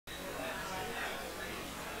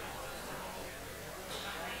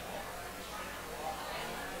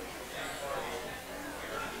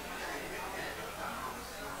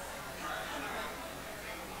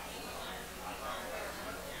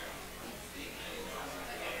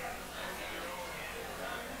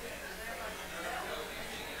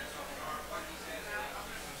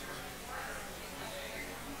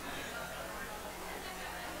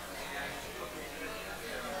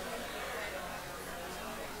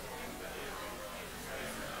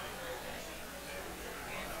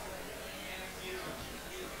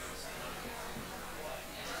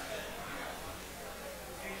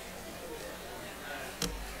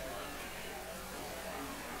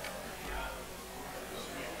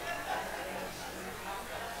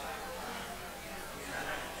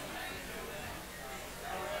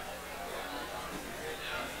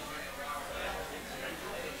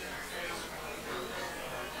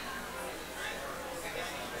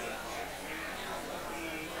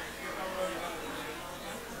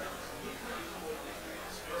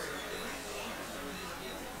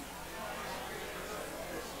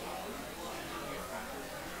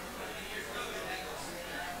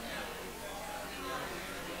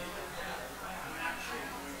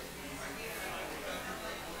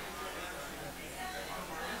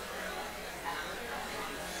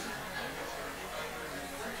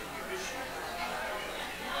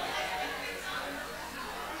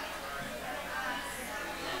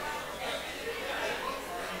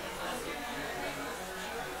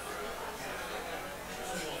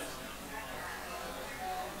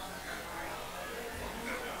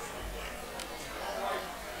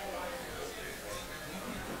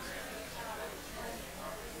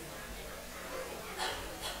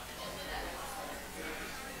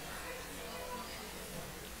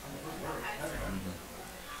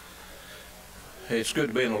It's good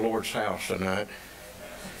to be in the Lord's house tonight.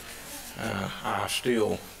 I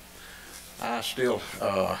still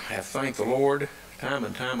have thanked the Lord time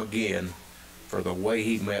and time again for the way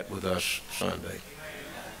He met with us Sunday.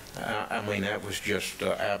 I mean, that was just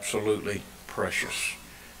absolutely precious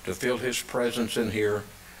to feel His presence in here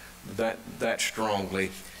that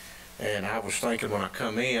strongly. And I was thinking when I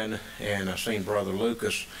come in and I seen Brother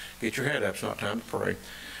Lucas, get your head up, it's not time to pray.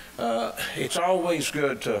 It's always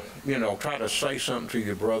good to, try to say something to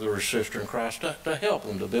your brother or sister in Christ to help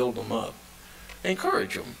them, to build them up,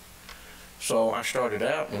 encourage them. So I started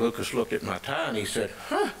out, and Lucas looked at my tie, and he said,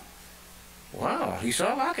 wow. He said,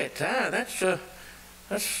 I like that tie. That's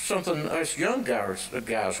something us young guys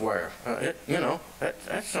wear.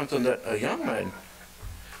 That's something that a young man.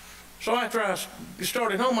 So after I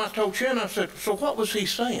started home, I told Chen, I said, so what was he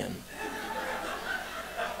saying?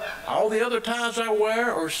 All the other ties I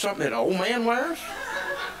wear or something that old man wears?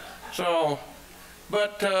 So,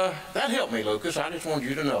 but that helped me, Lucas. I just wanted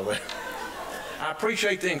you to know that. I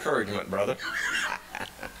appreciate the encouragement, brother.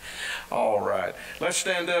 All right. Let's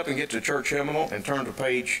stand up and get to church hymnal and turn to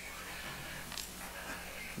page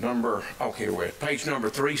number, page number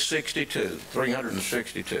 362.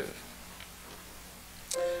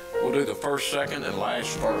 We'll do the first, second, and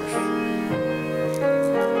last verse.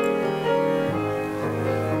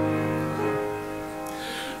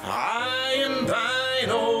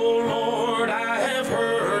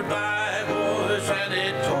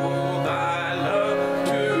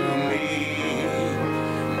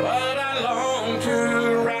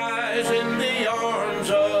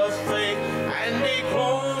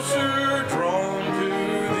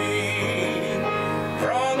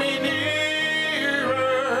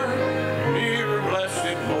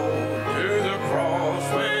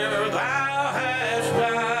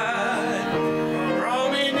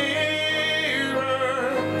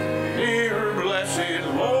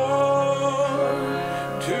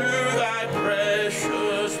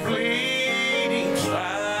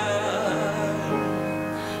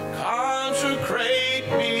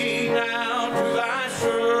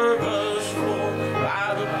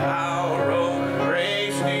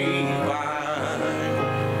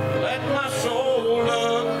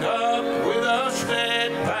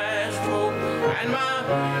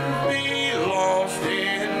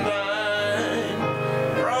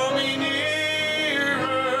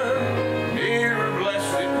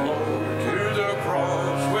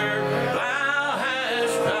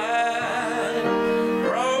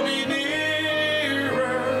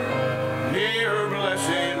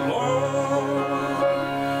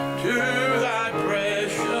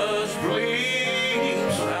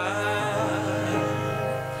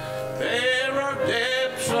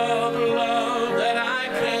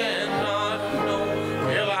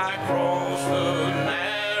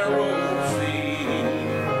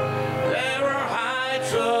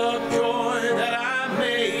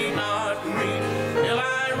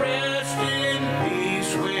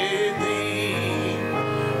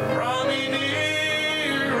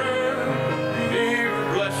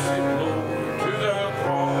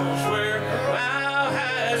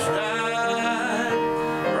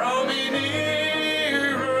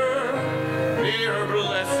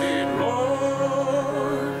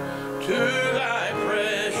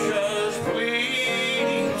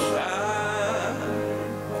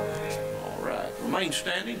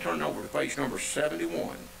 Standing, turn over to page number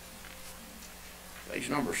 71. Page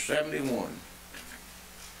number 71.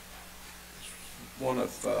 One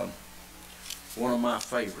of my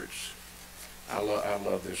favorites. I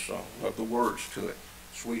love this song. Love the words to it.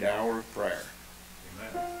 Sweet hour of prayer.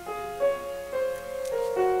 Amen.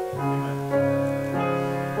 Amen.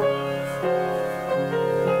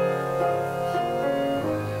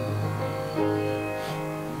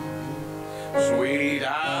 Sweet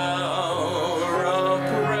hour of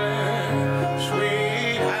prayer,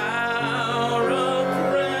 sweet hour of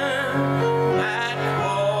prayer, that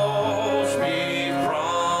calls me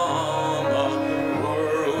from a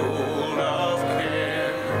world of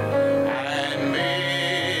care and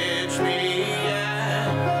bids me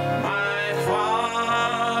at my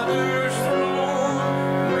Father's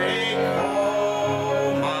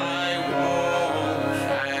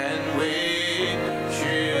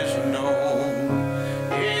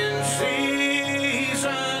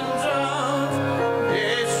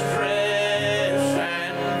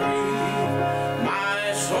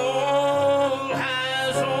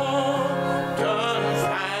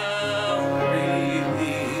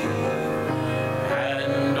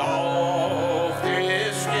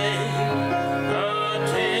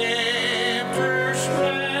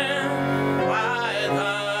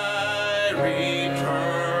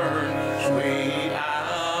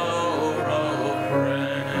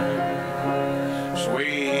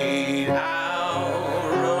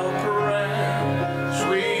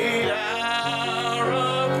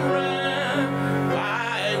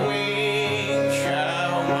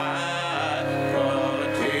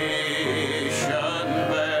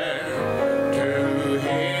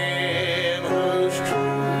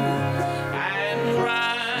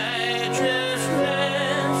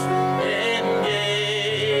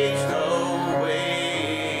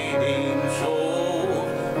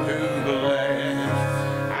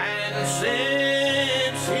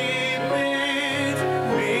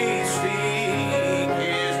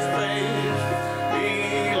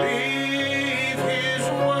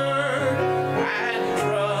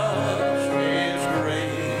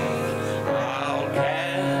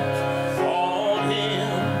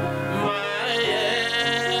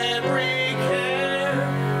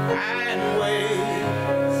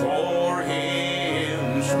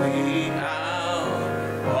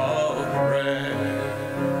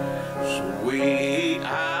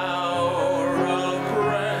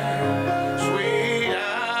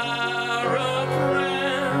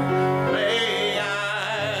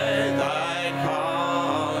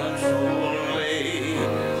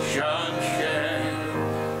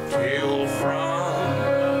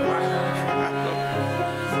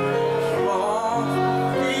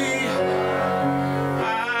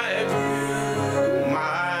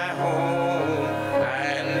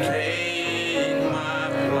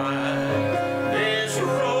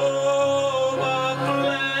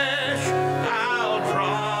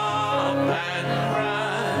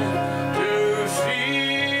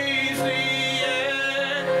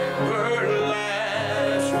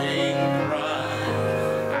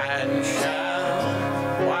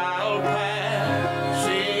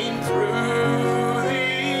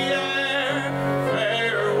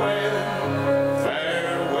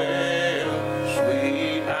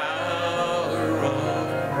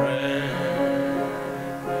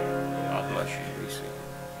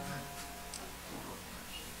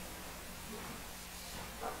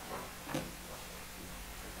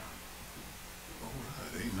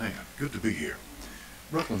Good to be here.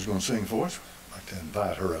 Brooklyn's going to sing for us. I'd like to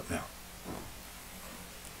invite her up now.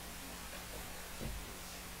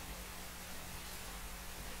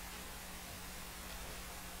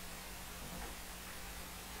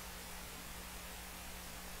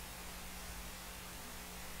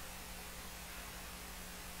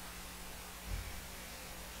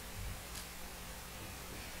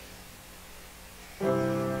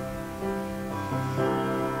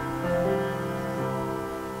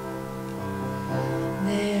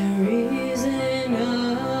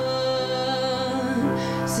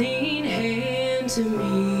 To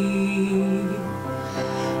me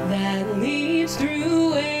that leads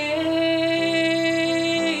through ways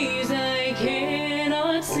I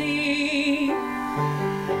cannot see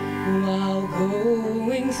while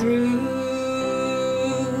going through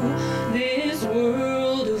this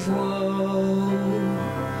world of woe.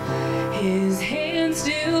 His hand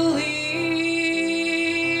still leads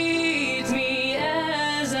me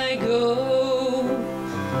as I go.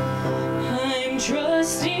 I'm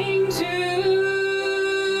trusting to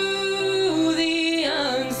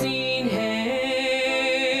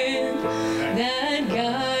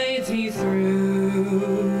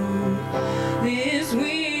this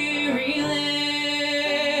weary land,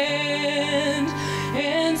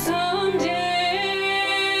 and someday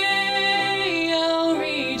I'll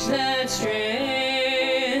reach that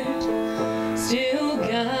strand, still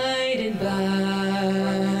guided by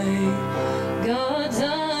God's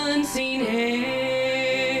unseen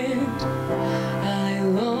hand. I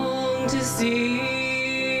long to see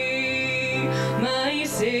my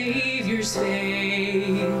Savior's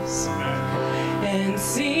face and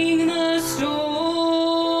sing the story,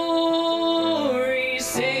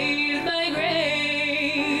 saved by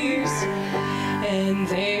grace, and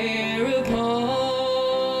thereupon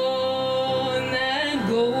that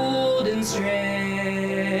golden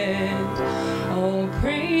strand, oh,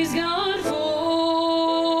 praise God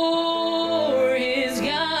for His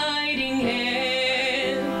guiding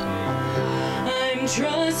hand. I'm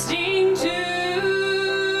trusting to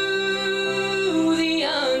the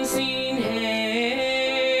unseen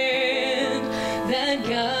hand that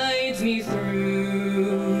guides me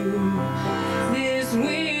through this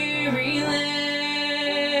weary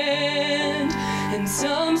land, and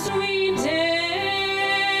some sweet day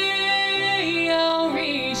I'll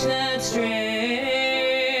reach that strand,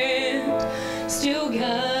 still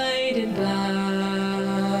guided by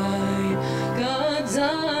God's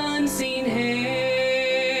unseen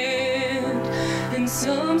hand, and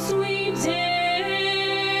some sweet day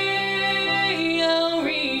I'll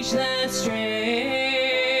reach that strand,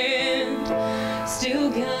 still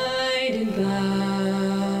guided by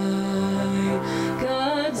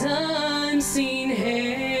God's unseen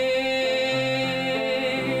hand.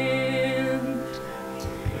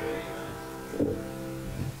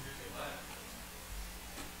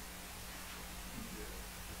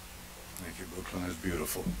 Thank you, Brooklyn. That's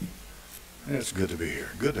beautiful. It's good to be here.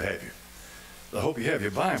 Good to have you. I hope you have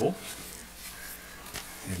your Bible.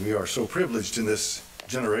 And we are so privileged in this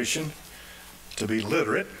generation to be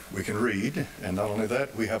literate. We can read, and not only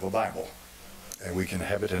that, we have a Bible, and we can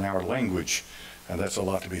have it in our language, and that's a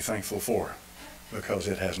lot to be thankful for, because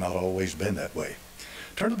it has not always been that way.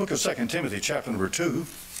 Turn to the book of 2 Timothy, chapter number 2.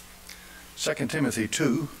 2 Timothy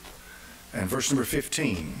 2 and verse number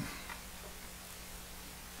 15.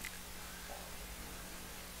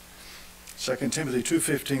 2 Timothy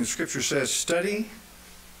 2:15, Scripture says, "Study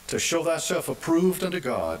to show thyself approved unto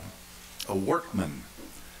God, a workman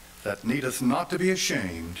that needeth not to be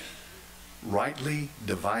ashamed, rightly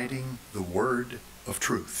dividing the word of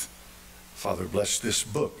truth." Father, bless this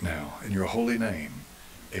book now in your holy name.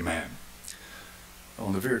 Amen.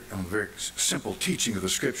 On the very simple teaching of the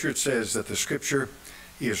Scripture, it says that the Scripture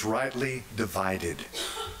is rightly divided.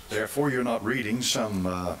 Therefore, you're not reading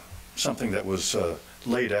something that was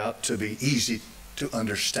laid out to be easy to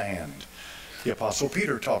understand. The Apostle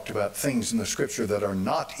Peter talked about things in the Scripture that are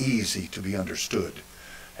not easy to be understood.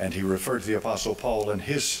 And he referred to the Apostle Paul in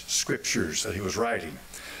his scriptures that he was writing.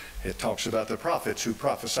 It talks about the prophets who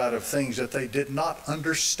prophesied of things that they did not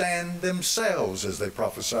understand themselves as they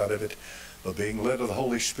prophesied of it. But being led of the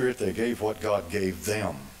Holy Spirit, they gave what God gave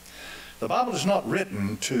them. The Bible is not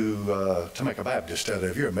written to make a Baptist out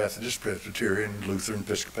of you, a Methodist, Presbyterian, Lutheran,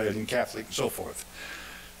 Episcopalian, Catholic, and so forth.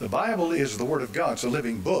 The Bible is the Word of God. It's a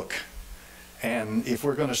living book. And if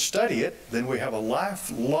we're going to study it, then we have a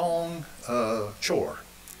lifelong chore.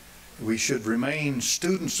 We should remain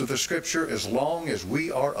students of the Scripture as long as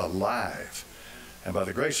we are alive. And by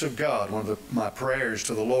the grace of God, one of my prayers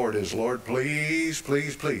to the Lord is, Lord, please,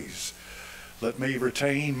 please, please, let me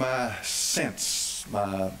retain my sense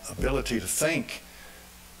my ability to think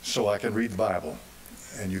so I can read the Bible,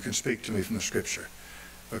 and you can speak to me from the Scripture.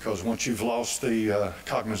 Because once you've lost the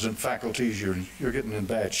cognizant faculties, you're getting in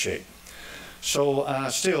bad shape. So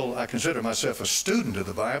I consider myself a student of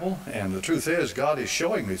the Bible, and the truth is God is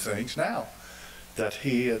showing me things now that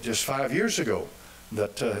He just 5 years ago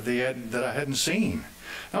that I hadn't seen.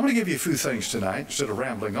 Now, I'm going to give you a few things tonight instead of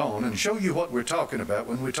rambling on and show you what we're talking about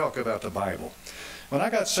when we talk about the Bible. When I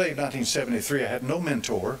got saved in 1973, I had no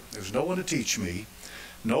mentor. There was no one to teach me,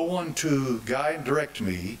 no one to guide and direct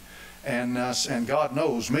me. And God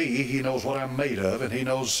knows me. He knows what I'm made of, and He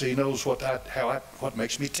knows what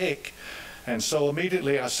makes me tick. And so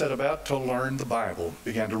immediately I set about to learn the Bible,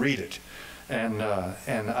 began to read it, and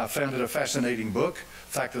I found it a fascinating book.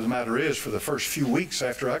 Fact of the matter is, for the first few weeks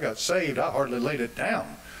after I got saved, I hardly laid it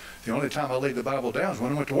down. The only time I laid the Bible down was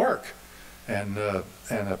when I went to work, and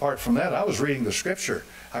apart from that, I was reading the Scripture.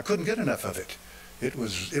 I couldn't get enough of it. It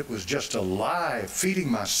was just alive, feeding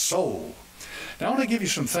my soul. Now, I want to give you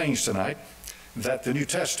some things tonight that the New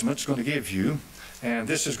Testament's going to give you, and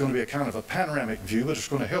this is going to be a kind of a panoramic view, but it's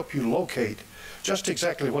going to help you locate just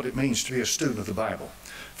exactly what it means to be a student of the Bible.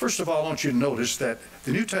 First of all, I want you to notice that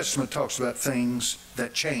the New Testament talks about things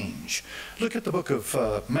that change. Look at the book of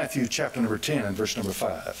Matthew chapter number 10 and verse number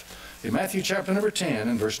 5. In Matthew chapter number 10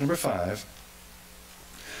 and verse number 5,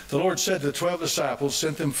 the Lord said to the 12 disciples,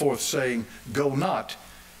 sent them forth, saying, go not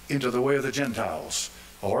into the way of the Gentiles.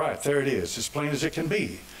 All right, there it is, as plain as it can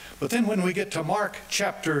be. But then when we get to Mark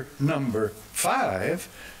chapter number 5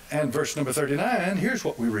 and verse number 39, here's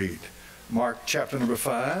what we read. Mark chapter number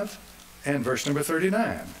 5 and verse number 39.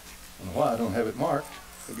 I don't know why I don't have it marked.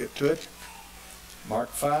 We'll get to it.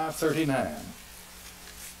 Mark 5:39.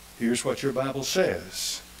 Here's what your Bible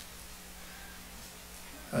says.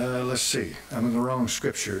 Let's see. I'm in the wrong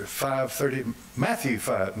scripture. 5:30. Matthew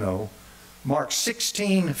 5. No. Mark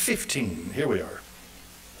 16:15. Here we are.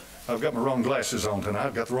 I've got my wrong glasses on tonight.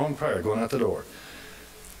 I've got the wrong prayer going out the door.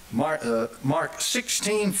 Mark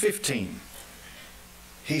 16:15.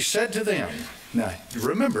 He said to them, now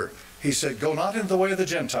remember, he said, go not into the way of the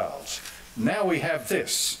Gentiles. Now we have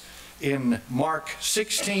this in Mark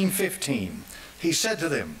 16:15. He said to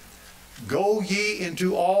them, go ye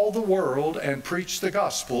into all the world and preach the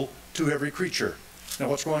gospel to every creature. Now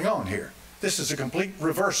what's going on here? This is a complete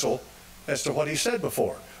reversal as to what he said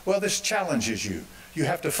before. Well, this challenges you. You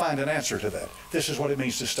have to find an answer to that. This is what it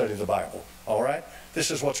means to study the Bible. All right? This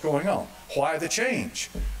is what's going on. Why the change?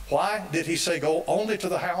 Why did he say go only to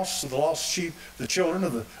the house of the lost sheep, the children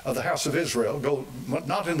of the house of Israel, go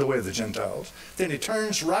not in the way of the Gentiles? Then he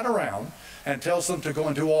turns right around and tells them to go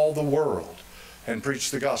into all the world and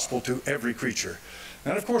preach the gospel to every creature.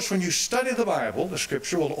 And of course, when you study the Bible, the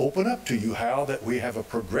Scripture will open up to you how that we have a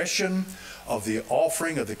progression of the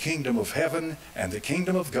offering of the kingdom of heaven and the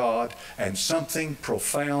kingdom of God, and something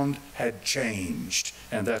profound had changed.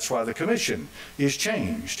 And that's why the commission is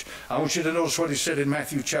changed. I want you to notice what he said in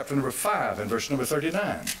Matthew chapter number 5 and verse number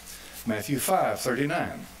 39. Matthew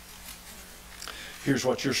 5:39. Here's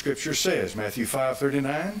what your Scripture says. Matthew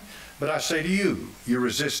 5:39. But I say to you, you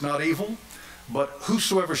resist not evil, but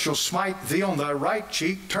whosoever shall smite thee on thy right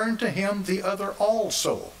cheek, turn to him the other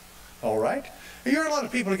also. All right? You hear a lot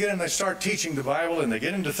of people get in, they start teaching the Bible, and they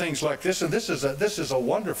get into things like this, and this is a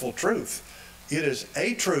wonderful truth. It is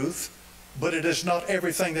a truth, but it is not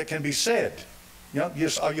everything that can be said. You know,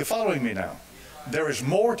 are you following me now? There is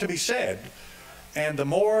more to be said, and the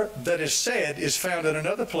more that is said is found in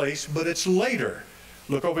another place, but it's later.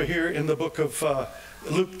 Look over here in the book of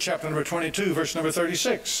Luke chapter number 22, verse number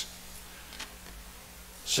 36.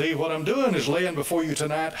 See, what I'm doing is laying before you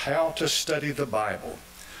tonight how to study the Bible.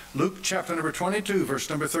 Luke chapter number 22, verse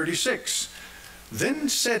number 36. Then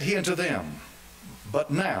said he unto them,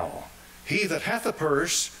 but now he that hath a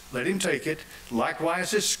purse, let him take it,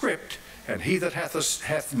 likewise his scrip, and he that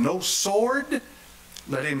hath no sword,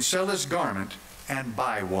 let him sell his garment and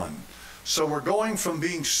buy one. So we're going from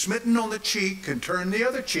being smitten on the cheek and turn the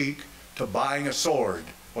other cheek to buying a sword.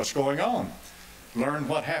 What's going on? Learn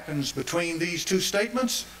what happens between these two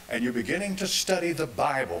statements, and you're beginning to study the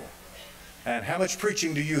Bible. And how much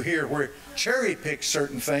preaching do you hear where cherry pick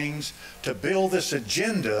certain things to build this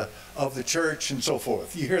agenda of the church and so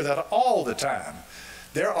forth? You hear that all the time.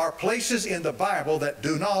 There are places in the Bible that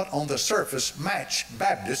do not, on the surface, match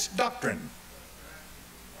Baptist doctrine.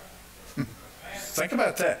 Think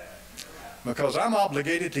about that. Because I'm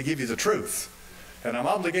obligated to give you the truth. And I'm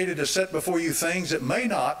obligated to set before you things that may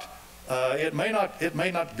not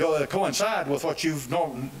coincide with what you've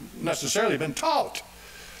necessarily been taught.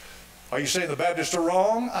 Are you saying the Baptists are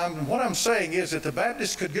wrong? What I'm saying is that the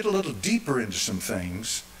Baptists could get a little deeper into some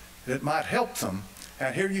things that might help them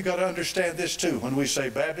And here you got to understand this too. When we say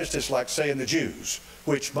Baptist, it's like saying the Jews.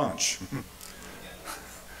 Which bunch?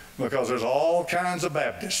 Because there's all kinds of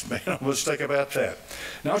Baptists. Make no mistake about that.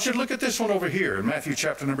 Now I want you to look at this one over here in Matthew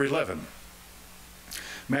chapter number 11.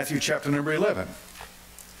 Matthew chapter number 11.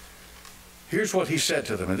 Here's what he said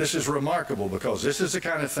to them, and this is remarkable because this is the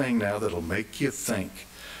kind of thing now that'll make you think.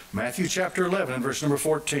 Matthew chapter 11 and verse number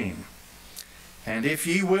 14. And if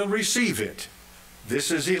ye will receive it, this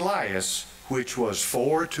is Elias, which was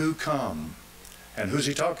for to come. And who's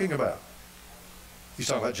he talking about? He's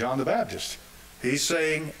talking about John the Baptist. He's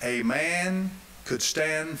saying a man could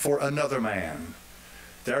stand for another man.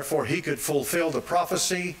 Therefore, he could fulfill the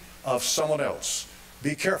prophecy of someone else.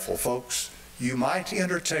 Be careful, folks. You might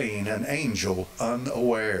entertain an angel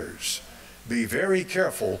unawares. Be very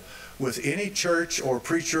careful with any church or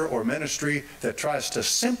preacher or ministry that tries to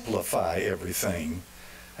simplify everything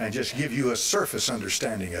and just give you a surface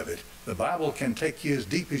understanding of it. The Bible can take you as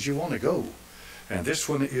deep as you want to go. And this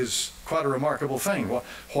one is quite a remarkable thing. Well,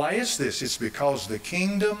 why is this? It's because the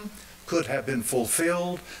kingdom could have been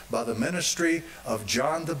fulfilled by the ministry of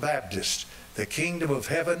John the Baptist. The kingdom of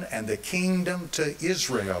heaven and the kingdom to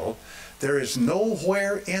Israel. There is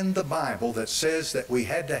nowhere in the Bible that says that we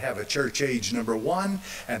had to have a church age, number one,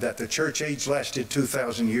 and that the church age lasted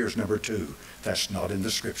 2,000 years, number two. That's not in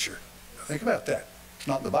the Scripture. Think about that. It's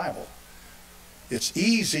not in the Bible. It's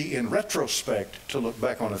easy in retrospect to look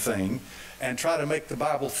back on a thing and try to make the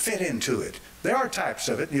Bible fit into it. There are types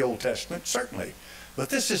of it in the Old Testament, certainly. But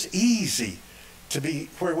this is easy to be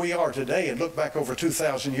where we are today and look back over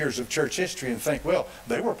 2,000 years of church history and think, well,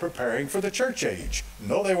 they were preparing for the church age.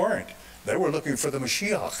 No, they weren't. They were looking for the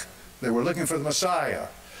Mashiach. They were looking for the Messiah.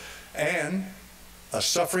 And a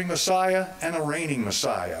suffering Messiah and a reigning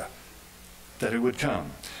Messiah that it would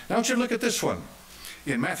come. Now I want you to look at this one.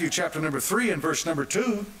 In Matthew chapter number 3 and verse number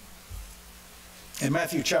 2, in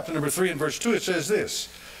Matthew chapter number 3 and verse 2, it says this.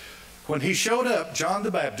 When he showed up, John the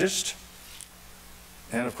Baptist,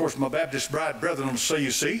 and of course my Baptist bride brethren will say, you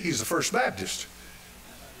see, he's the first Baptist.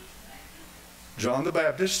 John the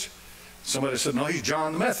Baptist. Somebody said, no, he's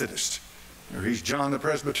John the Methodist, or he's John the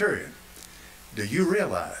Presbyterian. Do you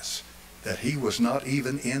realize that he was not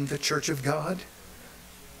even in the church of God?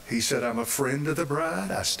 He said, I'm a friend of the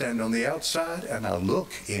bride. I stand on the outside and I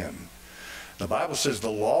look in. The Bible says the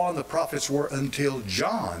law and the prophets were until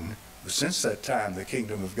John. But since that time, the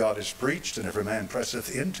kingdom of God is preached and every man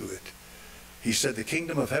presseth into it. He said, the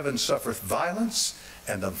kingdom of heaven suffereth violence,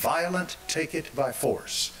 and the violent take it by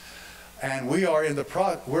force. And we are in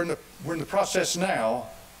the we're in the process now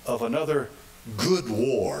of another good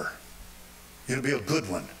war. It'll be a good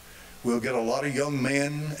one. We'll get a lot of young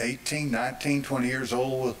men, 18, 19, 20 years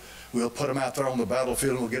old. We'll put them out there on the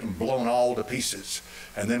battlefield and we'll get them blown all to pieces.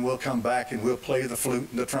 And then we'll come back and we'll play the flute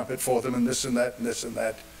and the trumpet for them and this and that and this and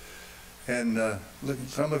that. And look,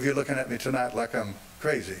 some of you are looking at me tonight like I'm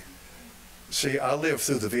crazy. See, I lived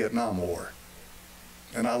through the Vietnam War.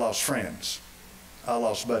 And I lost friends. I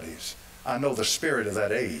lost buddies. I know the spirit of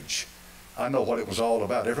that age. I know what it was all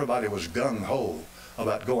about. Everybody was gung-ho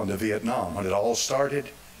about going to Vietnam. When it all started,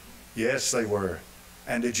 yes, they were.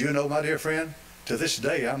 And did you know, my dear friend, to this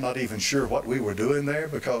day, I'm not even sure what we were doing there,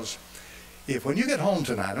 because when you get home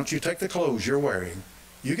tonight, don't you take the clothes you're wearing,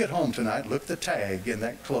 you get home tonight, look at the tag in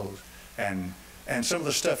that clothes, and some of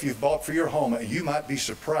the stuff you've bought for your home, you might be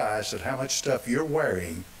surprised at how much stuff you're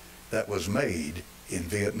wearing that was made in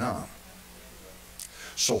Vietnam.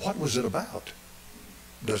 So what was it about?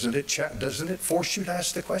 Doesn't it force you to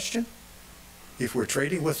ask the question? If we're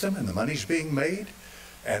trading with them and the money's being made,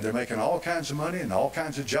 and they're making all kinds of money and all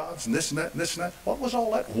kinds of jobs and this and that and this and that, what was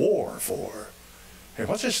all that war for? And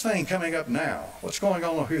what's this thing coming up now? What's going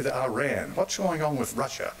on over here with Iran? What's going on with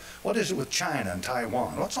Russia? What is it with China and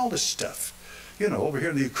Taiwan? What's all this stuff? You know, over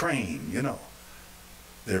here in the Ukraine, you know.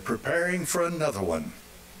 They're preparing for another one.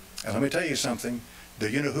 And let me tell you something. Do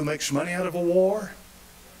you know who makes money out of a war?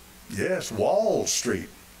 Yes, Wall Street.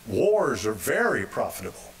 Wars are very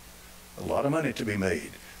profitable. A lot of money to be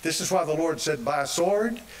made. This is why the Lord said, buy a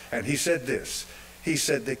sword. And he said this. He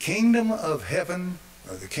said, the kingdom of heaven,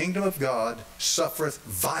 or the kingdom of God, suffereth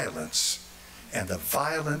violence, and the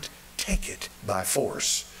violent take it by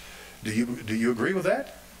force. Do you agree with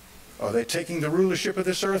that? Are they taking the rulership of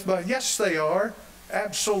this earth by? Yes, they are.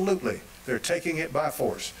 Absolutely. They're taking it by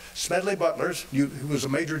force. Smedley Butler, who was a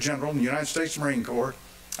major general in the United States Marine Corps,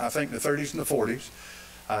 I think in the 30s and the 40s.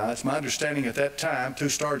 It's my understanding at that time,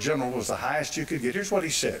 two-star general was the highest you could get. Here's what he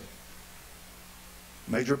said.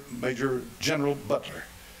 Major General Butler.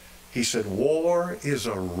 He said, war is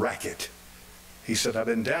a racket. He said, I've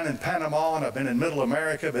been down in Panama and I've been in Middle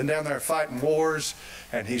America, been down there fighting wars,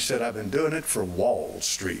 and he said, I've been doing it for Wall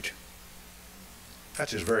Street.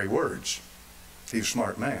 That's his very words. He's a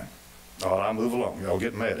smart man. Oh, I'll move along. Y'all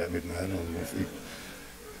get mad at me.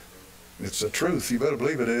 It's the truth. You better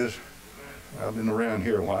believe it is. I've been around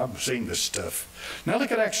here a while. I've seen this stuff. Now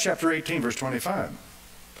look at Acts chapter 18, verse 25.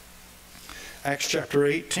 Acts chapter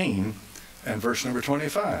 18 and verse number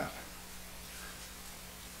 25.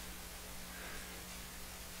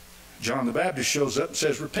 John the Baptist shows up and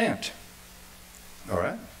says, repent. All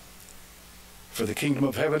right? For the kingdom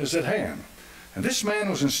of heaven is at hand. And this man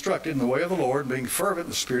was instructed in the way of the Lord, being fervent in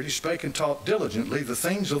the Spirit. He spake and taught diligently the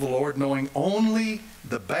things of the Lord, knowing only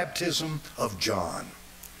the baptism of John.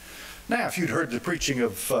 Now, if you'd heard the preaching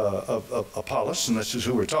of Apollos, and this is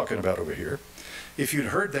who we're talking about over here, if you'd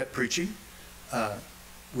heard that preaching,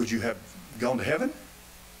 would you have gone to heaven?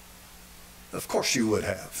 Of course you would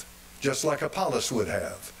have, just like Apollos would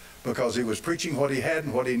have, because he was preaching what he had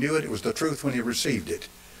and what he knew it. It was the truth when he received it.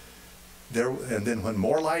 And then when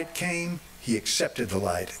more light came, he accepted the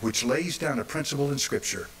light, which lays down a principle in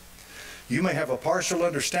Scripture. You may have a partial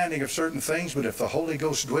understanding of certain things, but if the Holy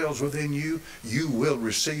Ghost dwells within you, you will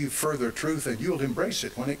receive further truth and you'll embrace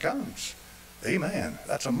it when it comes. Amen.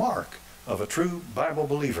 That's a mark of a true Bible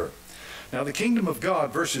believer. Now, the kingdom of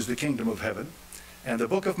God versus the kingdom of heaven. And the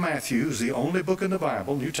book of Matthew is the only book in the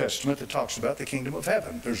Bible, New Testament, that talks about the kingdom of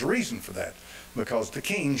heaven. There's a reason for that. Because the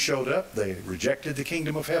king showed up, they rejected the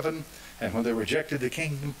kingdom of heaven, and when they rejected the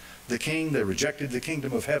king, they rejected the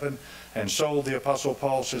kingdom of heaven. And so the Apostle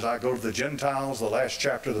Paul says, I go to the Gentiles, the last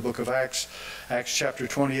chapter of the book of Acts, Acts chapter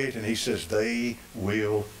 28, and he says, they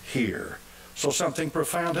will hear. So something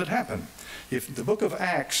profound had happened. If the book of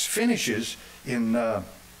Acts finishes in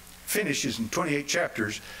 28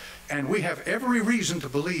 chapters, and we have every reason to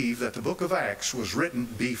believe that the book of Acts was written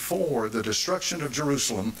before the destruction of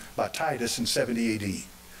Jerusalem by Titus in 70 AD.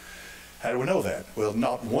 How do we know that? Well,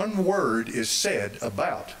 not one word is said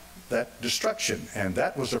about that destruction, and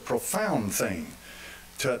that was a profound thing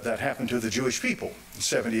that happened to the Jewish people in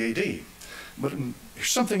 70 AD. But there's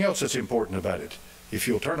something else that's important about it. If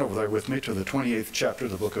you'll turn over there with me to the 28th chapter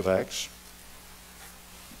of the book of Acts.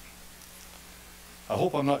 I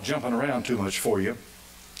hope I'm not jumping around too much for you.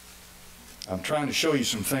 I'm trying to show you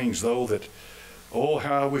some things, though, that, oh,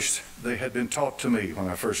 how I wish they had been taught to me when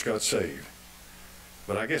I first got saved.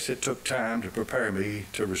 But I guess it took time to prepare me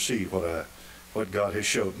to receive what God has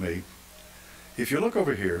showed me. If you look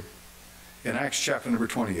over here in Acts chapter number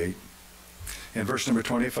 28, in verse number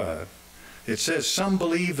 25, it says, some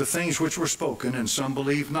believe the things which were spoken, and some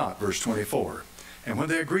believe not, verse 24. And when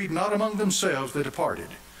they agreed not among themselves, they departed.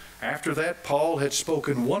 After that, Paul had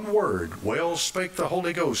spoken one word, well spake the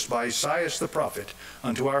Holy Ghost by Esaias the prophet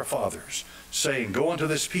unto our fathers, saying, go unto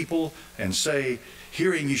this people, and say,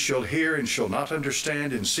 hearing ye shall hear, and shall not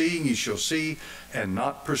understand, and seeing ye shall see, and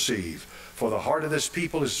not perceive. For the heart of this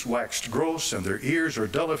people is waxed gross, and their ears are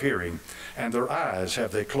dull of hearing, and their eyes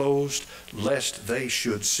have they closed, lest they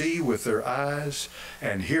should see with their eyes,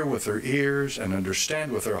 and hear with their ears, and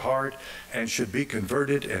understand with their heart, and should be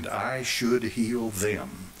converted, and I should heal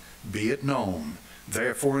them. Be it known,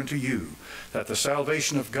 therefore, unto you, that the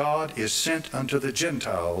salvation of God is sent unto the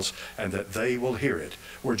Gentiles, and that they will hear it.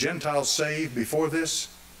 Were Gentiles saved before this?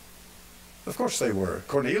 Of course they were.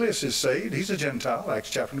 Cornelius is saved. He's a Gentile,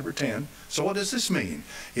 Acts chapter number 10. So what does this mean?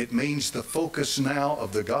 It means the focus now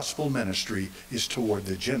of the gospel ministry is toward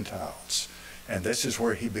the Gentiles. And this is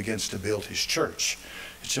where he begins to build his church.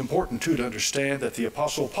 It's important, too, to understand that the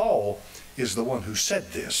Apostle Paul is the one who said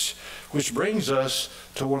this, which brings us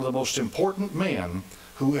to one of the most important men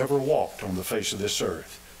who ever walked on the face of this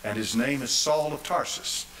earth. And his name is Saul of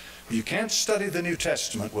Tarsus. You can't study the New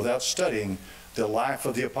Testament without studying the life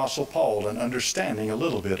of the Apostle Paul and understanding a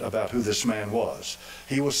little bit about who this man was.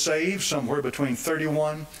 He was saved somewhere between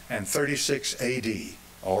 31 and 36 AD.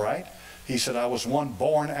 All right? He said, I was one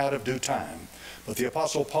born out of due time. But the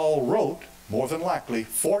Apostle Paul wrote, more than likely,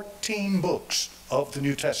 14 books of the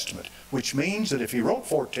New Testament, which means that if he wrote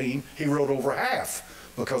 14, he wrote over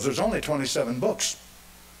half, because there's only 27 books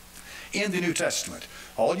in the New Testament.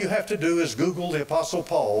 All you have to do is Google the Apostle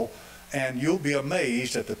Paul, and you'll be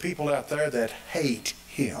amazed at the people out there that hate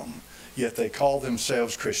him, yet they call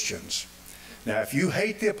themselves Christians. Now, if you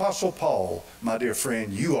hate the Apostle Paul, my dear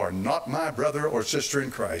friend, you are not my brother or sister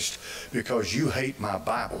in Christ, because you hate my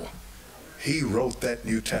Bible. He wrote that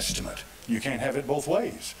New Testament. You can't have it both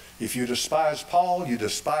ways. If you despise Paul, you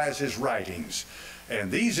despise his writings.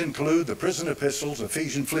 And these include the prison epistles,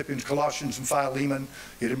 Ephesians, Philippians, Colossians, and Philemon.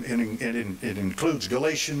 It includes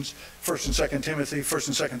Galatians, 1st and 2nd Timothy, 1st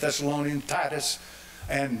and 2nd Thessalonians, Titus.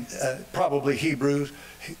 and probably Hebrew,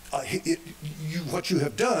 what you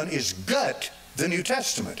have done is gut the New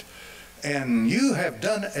Testament. And you have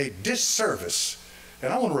done a disservice.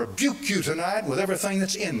 And I want to rebuke you tonight with everything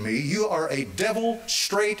that's in me. You are a devil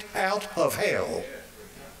straight out of hell.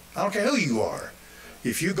 I don't care who you are.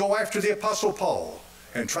 If you go after the Apostle Paul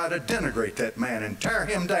and try to denigrate that man and tear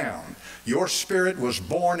him down, your spirit was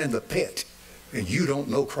born in the pit, and you don't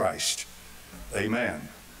know Christ. Amen.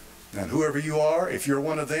 And whoever you are, if you're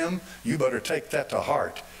one of them, you better take that to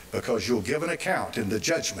heart, because you'll give an account in the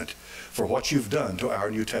judgment for what you've done to our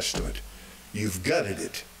New Testament. You've gutted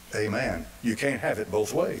it. Amen. You can't have it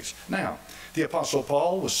both ways. Now, the Apostle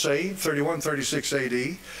Paul was saved 31-36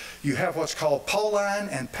 AD. You have what's called Pauline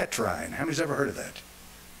and Petrine. How many's ever heard of that?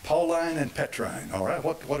 Pauline and Petrine. All right,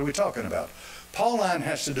 what are we talking about? Pauline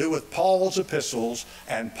has to do with Paul's epistles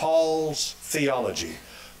and Paul's theology.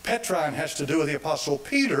 Petrine has to do with the Apostle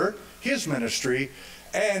Peter, his ministry,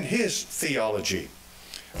 and his theology.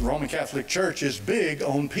 The Roman Catholic Church is big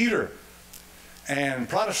on Peter. And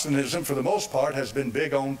Protestantism, for the most part, has been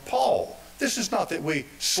big on Paul. This is not that we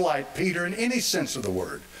slight Peter in any sense of the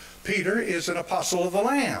word. Peter is an apostle of the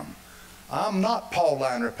Lamb. I'm not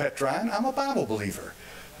Pauline or Petrine. I'm a Bible believer.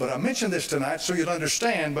 But I mention this tonight so you'll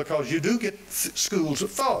understand, because you do get schools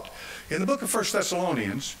of thought. In the book of 1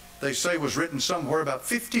 Thessalonians, they say was written somewhere about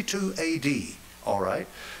 52 AD. All right?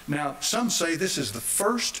 Now, some say this is the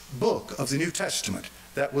first book of the New Testament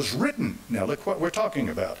that was written. Now look what we're talking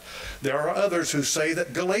about. There are others who say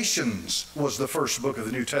that Galatians was the first book of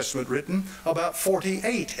the New Testament written about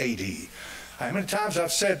 48 AD. How many times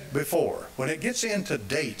I've said before, when it gets into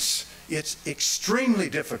dates, it's extremely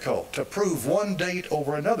difficult to prove one date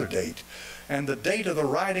over another date. And the date of the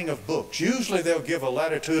writing of books, usually they'll give a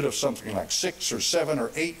latitude of something like 6 or 7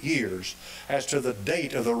 or 8 years as to the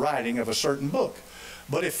date of the writing of a certain book.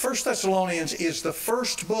 But if 1 Thessalonians is the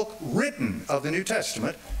first book written of the New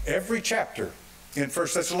Testament, every chapter in 1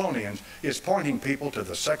 Thessalonians is pointing people to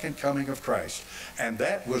the second coming of Christ. And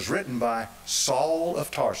that was written by Saul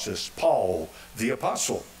of Tarsus, Paul the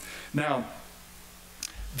Apostle. Now,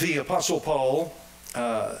 the Apostle Paul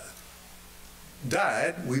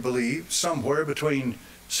died, we believe, somewhere between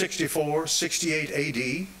 64, 68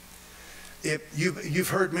 AD. You've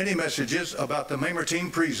heard many messages about the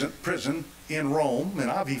Mamertine prison in Rome, and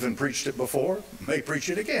I've even preached it before, may preach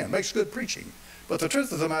it again, makes good preaching. But the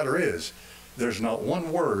truth of the matter is, there's not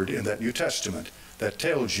one word in that New Testament that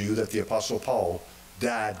tells you that the Apostle Paul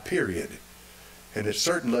died, period. And it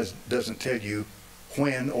certainly doesn't tell you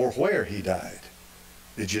when or where he died.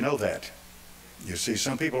 Did you know that? You see,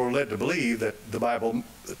 some people are led to believe that the Bible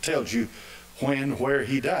tells you when, where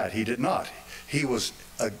he died. He did not. He was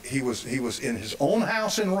in his own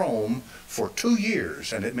house in Rome for 2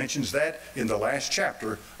 years, and it mentions that in the last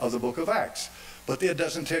chapter of the book of Acts. But it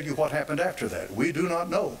doesn't tell you what happened after that. We do not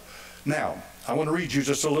know. Now, I want to read you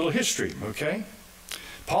just a little history, okay?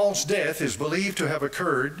 Paul's death is believed to have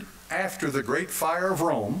occurred after the Great Fire of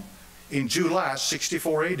Rome in July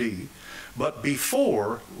 64 AD, but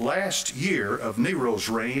before last year of Nero's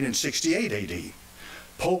reign in 68 AD.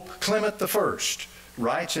 Pope Clement I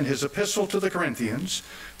writes in his epistle to the Corinthians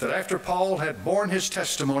that after Paul had borne his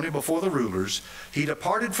testimony before the rulers, he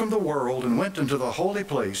departed from the world and went into the holy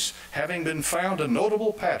place, having been found a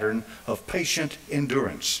notable pattern of patient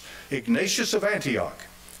endurance. Ignatius of Antioch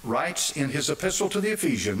writes in his epistle to the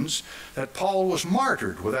Ephesians that Paul was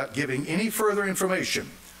martyred without giving any further information.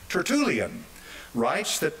 Tertullian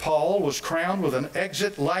writes that Paul was crowned with an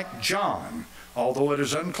exit like John, although it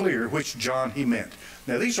is unclear which John he meant.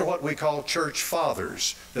 Now, these are what we call church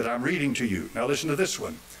fathers that I'm reading to you. Now, listen to this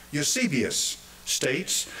one. Eusebius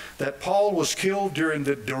states that Paul was killed during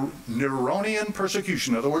the Neronian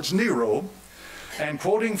persecution, in other words, Nero, and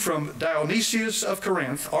quoting from Dionysius of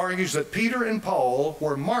Corinth, argues that Peter and Paul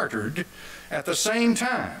were martyred at the same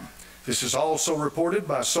time. This is also reported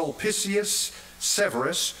by Sulpicius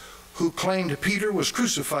Severus, who claimed Peter was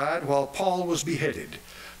crucified while Paul was beheaded.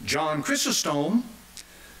 John Chrysostom,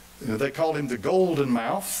 they called him the Golden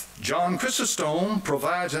Mouth. John Chrysostom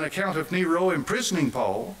provides an account of Nero imprisoning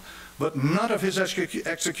Paul, but none of his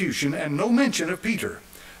execution and no mention of Peter.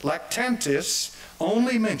 Lactantius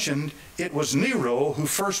only mentioned it was Nero who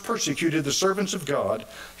first persecuted the servants of God.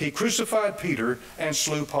 He crucified Peter and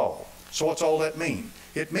slew Paul. So what's all that mean?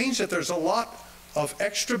 It means that there's a lot of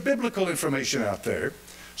extra biblical information out there.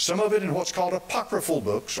 Some of it in what's called apocryphal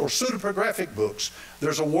books or pseudepigraphic books.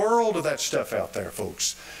 There's a world of that stuff out there,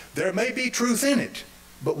 folks. There may be truth in it,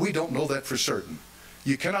 but we don't know that for certain.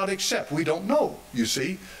 You cannot accept. We don't know, you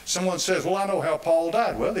see. Someone says, well, I know how Paul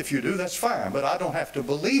died. Well, if you do, that's fine, but I don't have to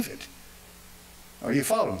believe it. Are you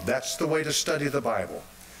following? That's the way to study the Bible.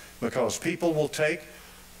 Because people will take,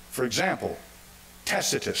 for example,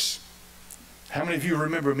 Tacitus. How many of you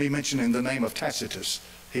remember me mentioning the name of Tacitus?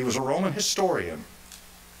 He was a Roman historian.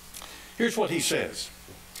 Here's what he says.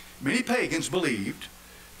 Many pagans believed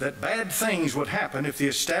that bad things would happen if the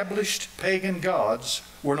established pagan gods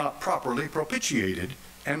were not properly propitiated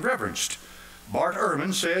and reverenced. Bart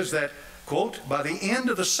Ehrman says that, quote, by the end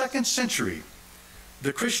of the 2nd century,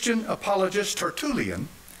 the Christian apologist Tertullian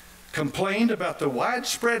complained about the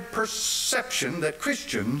widespread perception that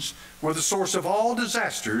Christians were the source of all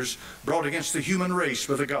disasters brought against the human race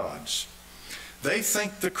by the gods. They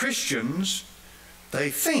think the Christians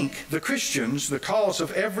the cause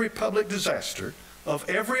of every public disaster, of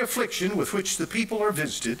every affliction with which the people are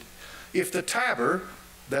visited. If the Tiber,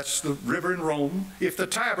 that's the river in Rome, if the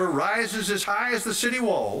Tiber rises as high as the city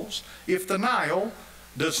walls, if the Nile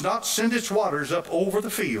does not send its waters up over the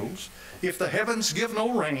fields, if the heavens give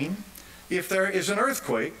no rain, if there is an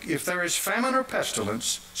earthquake, if there is famine or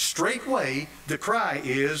pestilence, straightway the cry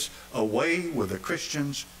is, away with the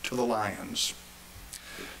Christians to the lions.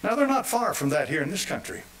 Now, they're not far from that here in this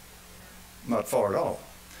country. Not far at all.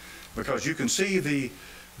 Because you can see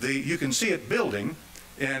you can see it building,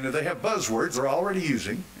 and they have buzzwords they're already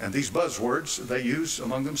using, and these buzzwords they use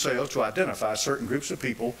among themselves to identify certain groups of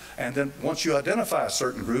people, and then once you identify a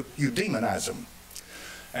certain group, you demonize them.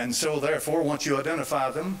 And so therefore, once you identify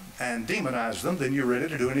them and demonize them, then you're ready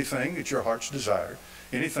to do anything that your heart's desire,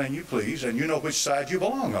 anything you please, and you know which side you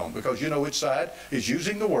belong on, because you know which side is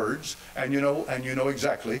using the words, and you know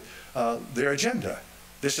exactly their agenda.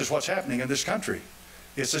 This is what's happening in this country.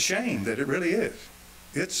 It's a shame that it really is.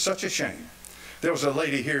 It's such a shame. There was a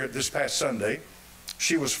lady here this past Sunday.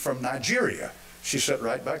 She was from Nigeria. She sat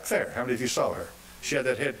right back there. How many of you saw her? She had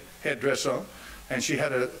that headdress on, and she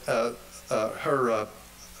had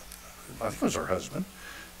I think it was her husband.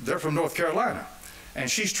 They're from North Carolina,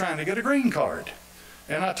 and she's trying to get a green card.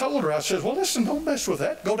 And I told her, I said, well, listen, don't mess with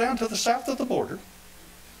that. Go down to the south of the border,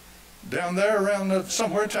 down there around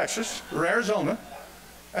somewhere in Texas or Arizona,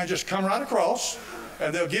 and just come right across,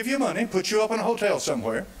 and they'll give you money, put you up in a hotel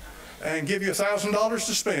somewhere, and give you $1,000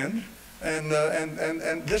 to spend,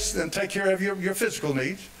 and take care of your physical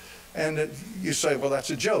needs. And you say, well, that's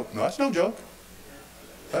a joke. No, that's no joke.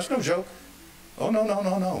 That's no joke. Oh, no, no,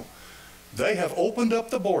 no, no. They have opened up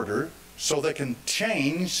the border so they can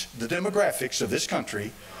change the demographics of this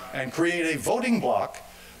country and create a voting bloc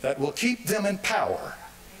that will keep them in power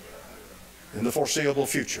in the foreseeable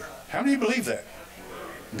future. How many of you believe that?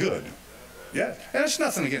 Good. Yeah. And it's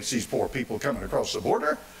nothing against these poor people coming across the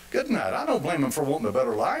border. Good night. I don't blame them for wanting a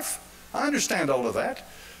better life. I understand all of that.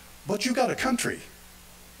 But you got a country.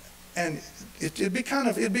 And it'd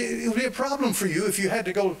be a problem for you if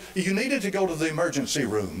you needed to go to the emergency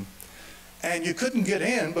room and you couldn't get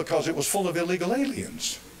in because it was full of illegal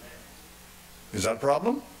aliens. Is that a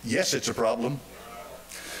problem? Yes, it's a problem.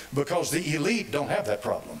 Because the elite don't have that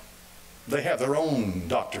problem. They have their own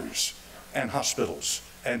doctors and hospitals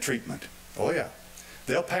and treatment. Oh yeah.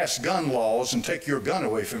 They'll pass gun laws and take your gun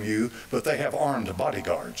away from you, but they have armed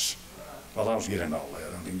bodyguards. Well, I was getting all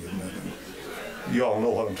that. I mean, you all know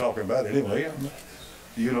what I'm talking about anyway.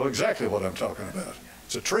 You know exactly what I'm talking about.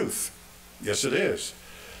 It's the truth. Yes, it is.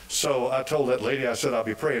 So I told that lady, I said, I'll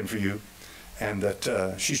be praying for you, and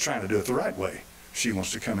that she's trying to do it the right way. She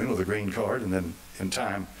wants to come in with a green card and then in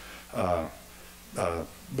time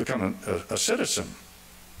become a citizen.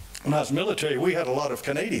 When I was military, we had a lot of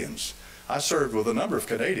Canadians. I served with a number of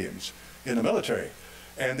Canadians in the military.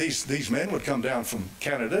 And these men would come down from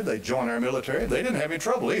Canada. They'd join our military. They didn't have any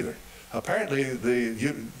trouble either. Apparently,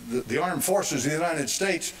 the armed forces of the United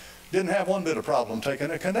States didn't have one bit of problem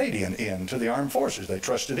taking a Canadian into the armed forces. They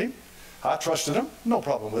trusted him. I trusted him. No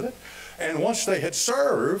problem with it. And once they had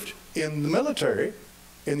served in the military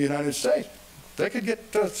in the United States, they could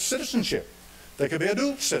get citizenship. They could be a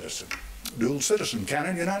dual citizen,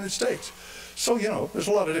 Canada, United States. So, you know, there's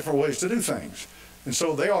a lot of different ways to do things. And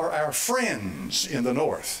so they are our friends in the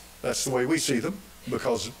North. That's the way we see them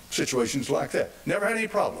because of situations like that. Never had any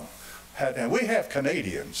problem. And we have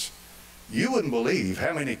Canadians. You wouldn't believe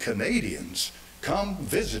how many Canadians come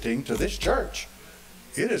visiting to this church.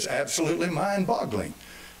 It is absolutely mind-boggling.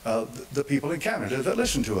 The people in Canada that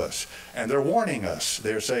listen to us. And they're warning us.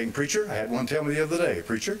 They're saying, preacher, I had one tell me the other day,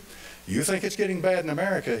 preacher, you think it's getting bad in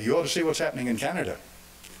America, you ought to see what's happening in Canada.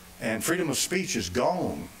 And freedom of speech is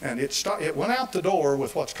gone. And it went out the door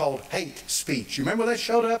with what's called hate speech. You remember that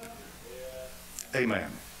showed up?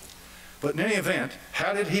 Amen. But in any event,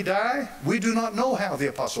 how did he die? We do not know how the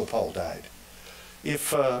Apostle Paul died.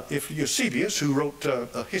 if Eusebius, who wrote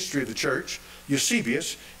a history of the church,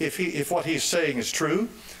 Eusebius, if what he's saying is true,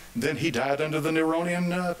 then he died under the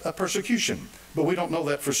Neronian persecution. But we don't know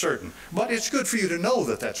that for certain. But it's good for you to know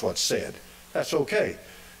that that's what's said. That's okay,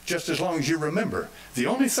 just as long as you remember. The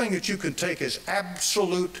only thing that you can take as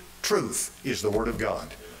absolute truth is the Word of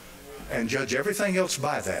God, and judge everything else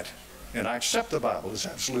by that. And I accept the Bible as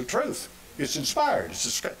absolute truth. It's inspired.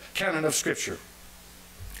 It's a canon of Scripture.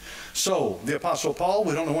 So, the Apostle Paul,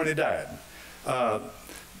 we don't know when he died.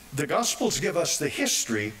 The Gospels give us the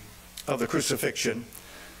history of the crucifixion,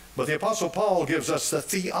 but the Apostle Paul gives us the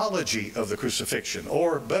theology of the crucifixion,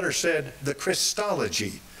 or better said, the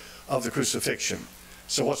Christology of the crucifixion.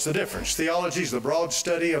 So what's the difference? Theology is the broad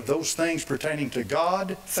study of those things pertaining to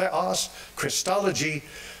God, theos. Christology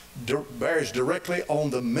bears directly on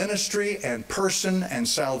the ministry and person and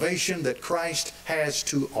salvation that Christ has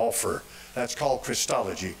to offer. That's called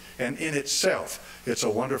Christology. And in itself, it's a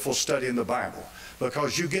wonderful study in the Bible,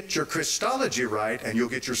 because you get your Christology right and you'll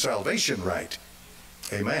get your salvation right.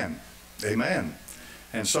 Amen. Amen.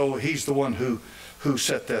 And so he's the one who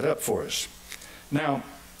set that up for us. Now,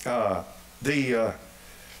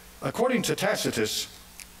 according to Tacitus,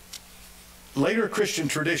 later Christian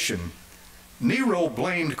tradition, Nero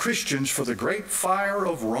blamed Christians for the Great Fire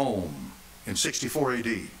of Rome in 64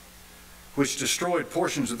 AD, which destroyed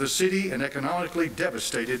portions of the city and economically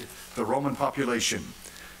devastated the Roman population.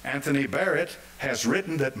 Anthony Barrett has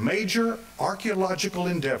written that major archaeological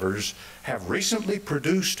endeavors have recently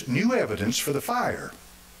produced new evidence for the fire.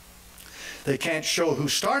 They can't show who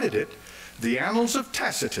started it. The Annals of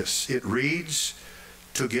Tacitus, it reads,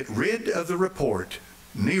 "To get rid of the report,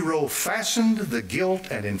 Nero fastened the guilt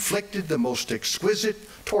and inflicted the most exquisite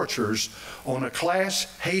tortures on a class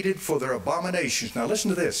hated for their abominations." Now listen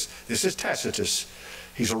to this. This is Tacitus.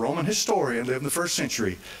 He's a Roman historian, lived in the 1st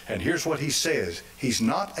century, and here's what he says. He's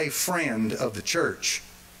not a friend of the church,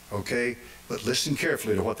 okay? But listen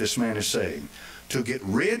carefully to what this man is saying. To get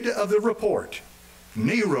rid of the report,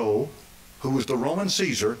 Nero, who was the Roman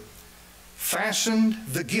Caesar, fastened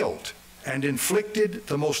the guilt and inflicted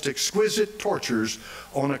the most exquisite tortures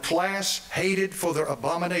on a class hated for their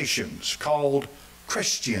abominations, called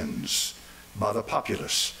Christians by the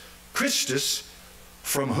populace. Christus,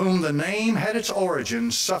 from whom the name had its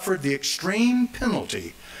origin, suffered the extreme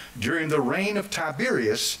penalty during the reign of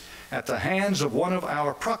Tiberius at the hands of one of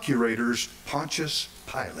our procurators, Pontius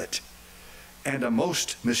Pilate. And a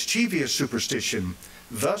most mischievous superstition,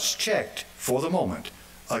 thus checked for the moment,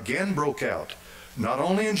 again broke out, not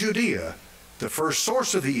only in Judea, the first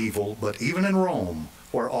source of the evil, but even in Rome,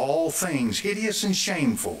 where all things hideous and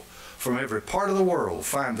shameful from every part of the world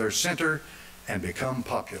find their center and become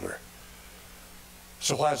popular.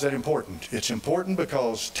 So why is that important? It's important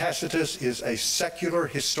because Tacitus is a secular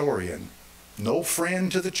historian, no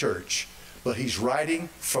friend to the church, but he's writing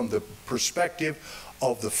from the perspective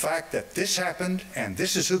of the fact that this happened and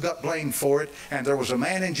this is who got blamed for it, and there was a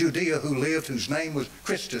man in Judea who lived whose name was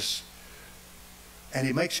Christus, and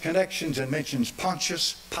he makes connections and mentions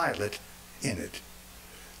Pontius Pilate in it.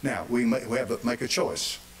 Now, we have to make a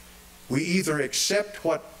choice. We either accept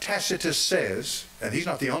what Tacitus says, and he's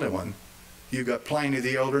not the only one. You've got Pliny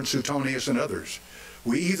the Elder and Suetonius and others.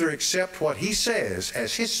 We either accept what he says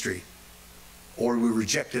as history, or we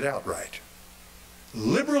reject it outright.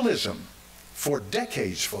 Liberalism, for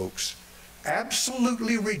decades, folks,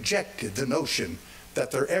 absolutely rejected the notion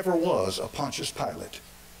that there ever was a Pontius Pilate.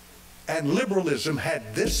 And liberalism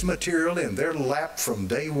had this material in their lap from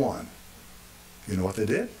day one. You know what they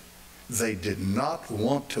did? They did not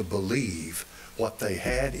want to believe what they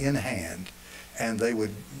had in hand, and they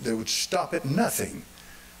would stop at nothing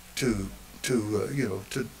to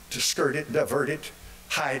skirt it, divert it,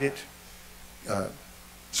 hide it,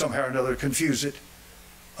 somehow or another confuse it,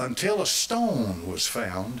 until a stone was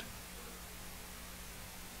found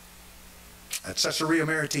at Caesarea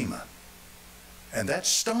Maritima. And that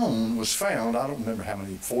stone was found, I don't remember how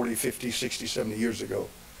many, 40, 50, 60, 70 years ago.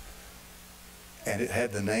 And it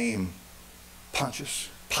had the name Pontius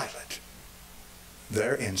Pilate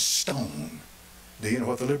there in stone. Do you know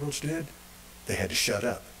what the liberals did? They had to shut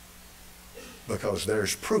up, because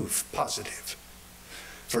there's proof positive.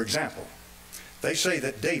 For example, they say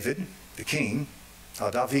that David, the king,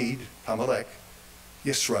 David, Hamelech,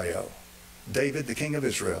 Yisrael, David, the king of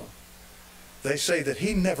Israel, they say that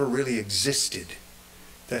he never really existed,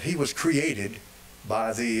 that he was created by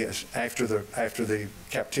after the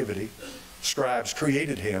captivity. Scribes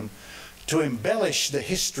created him to embellish the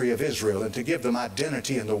history of Israel and to give them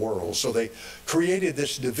identity in the world. So they created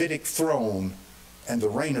this Davidic throne and the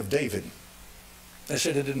reign of David. They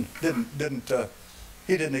said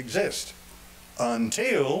he didn't exist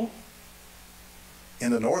until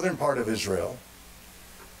in the northern part of Israel,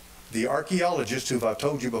 the archaeologist, who I've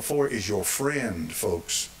told you before, is your friend,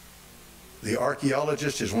 folks. The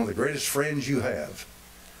archaeologist is one of the greatest friends you have.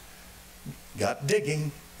 Got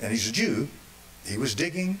digging, and he's a Jew. He was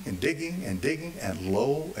digging and digging and digging, and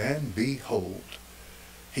lo and behold,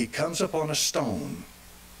 he comes upon a stone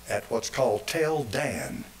at what's called Tel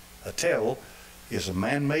Dan. A tel is a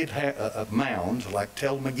man-made a mound like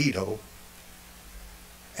Tel Megiddo.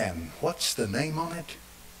 And what's the name on it?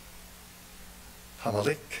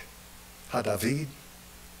 Hamelech, HaDavid,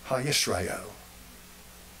 HaYisrael.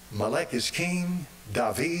 Melech is king,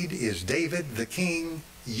 David is David the king,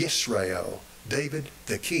 Yisrael, David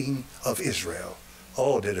the king of Israel.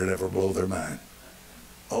 Oh, did it ever blow their mind.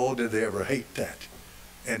 Oh, did they ever hate that.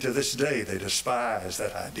 And to this day, they despise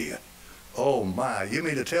that idea. Oh my, you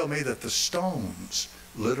mean to tell me that the stones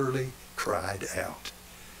literally cried out?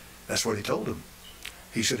 That's what he told them.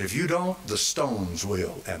 He said, if you don't, the stones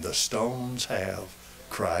will. And the stones have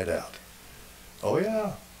cried out. Oh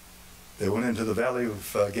yeah. They went into the valley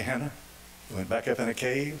of Gehenna. They went back up in a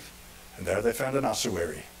cave. And there they found an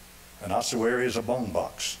ossuary. An ossuary is a bone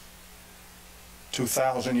box.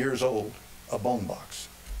 2,000 years old, a bone box.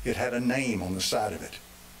 It had a name on the side of it.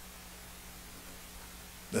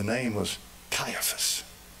 The name was Caiaphas.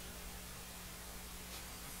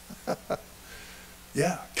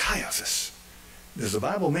 Yeah, Caiaphas. Does the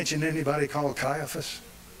Bible mention anybody called Caiaphas?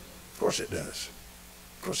 Of course it does.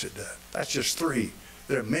 Of course it does. That's just three.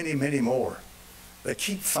 There are many, many more. They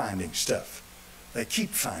keep finding stuff. They keep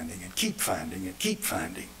finding and keep finding and keep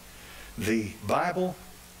finding. The Bible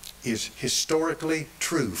is historically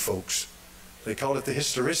true, folks. They call it the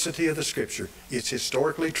historicity of the Scripture. It's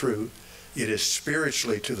historically true. It is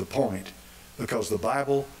spiritually to the point, because the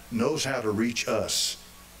Bible knows how to reach us.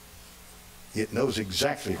 It knows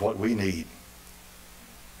exactly what we need.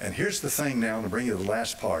 And here's the thing now, to bring you to the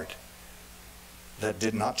last part, that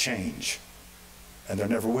did not change. And there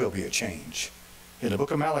never will be a change. In the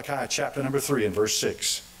book of Malachi, chapter number 3 and verse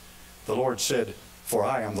 6, the Lord said, "For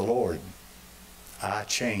I am the Lord, I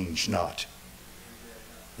change not.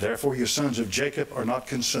 Therefore you sons of Jacob are not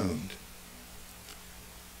consumed."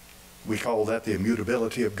 We call that the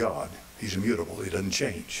immutability of God. He's immutable. He doesn't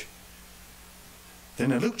change.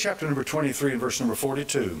 Then in Luke chapter number 23 and verse number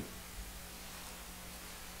 42,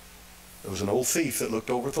 there was an old thief that looked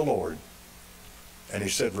over at the Lord, and he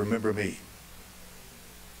said, "Remember me."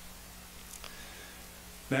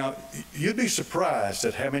 Now, you'd be surprised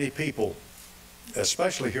at how many people,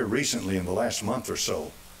 especially here recently in the last month or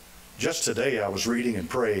so, just today I was reading and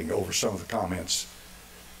praying over some of the comments.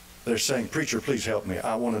 They're saying, "Preacher, please help me.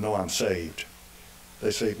 I want to know I'm saved."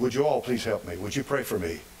 They say, "Would you all please help me? Would you pray for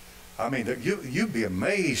me?" I mean, you'd be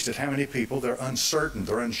amazed at how many people, they're uncertain,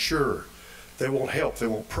 they're unsure. They want help, they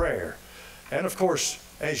want prayer. And of course,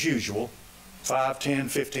 as usual, 5, 10,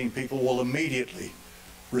 15 people will immediately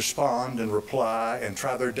respond and reply and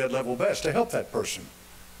try their dead level best to help that person,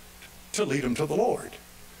 to lead them to the Lord.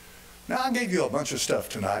 Now, I gave you a bunch of stuff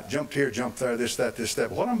tonight, jumped here, jumped there, this, that, this, that.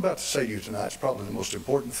 But what I'm about to say to you tonight is probably the most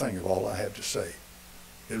important thing of all I have to say.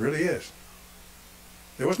 It really is.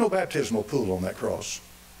 There was no baptismal pool on that cross.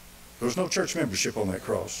 There was no church membership on that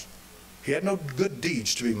cross. He had no good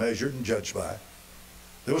deeds to be measured and judged by.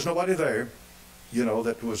 There was nobody there, you know,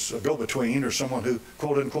 that was a go-between or someone who,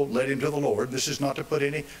 quote unquote, led him to the Lord. This is not to put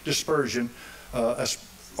any dispersion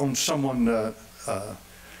on someone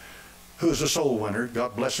who is a soul winner.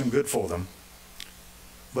 God bless them, good for them.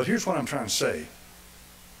 But here's what I'm trying to say.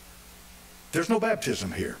 There's no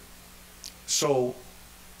baptism here. So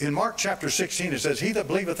in Mark chapter 16 it says, "He that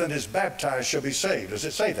believeth and is baptized shall be saved." Does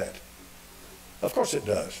it say that? Of course it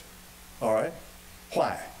does. All right.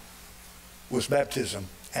 Why was baptism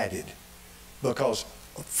added? Because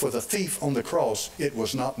for the thief on the cross, it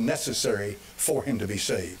was not necessary for him to be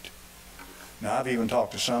saved. Now, I've even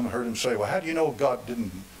talked to some and heard them say, "Well, how do you know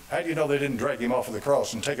how do you know they didn't drag him off of the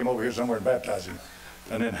cross and take him over here somewhere and baptize him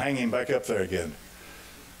and then hang him back up there again?"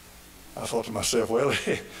 I thought to myself, well,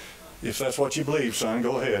 if that's what you believe, son,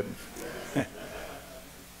 go ahead.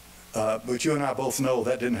 But you and I both know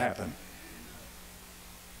that didn't happen.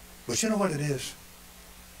 But you know what it is?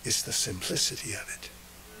 It's the simplicity of it.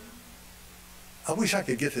 I wish I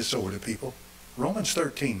could get this over to people. Romans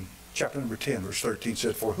 13, chapter number 10, verse 13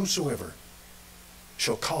 said, "For whosoever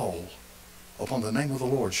shall call upon the name of the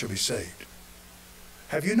Lord shall be saved."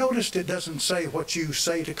 Have you noticed it doesn't say what you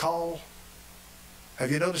say to call?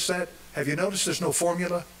 Have you noticed that? Have you noticed there's no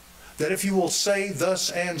formula? That if you will say thus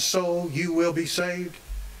and so, you will be saved?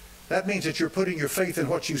 That means that you're putting your faith in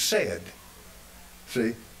what you said.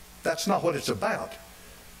 See? That's not what it's about.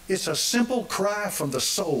 It's a simple cry from the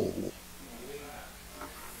soul.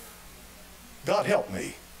 God help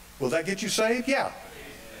me. Will that get you saved? Yeah.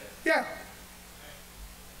 Yeah.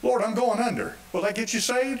 Lord, I'm going under. Will that get you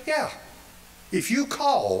saved? Yeah. If you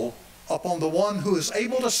call upon the one who is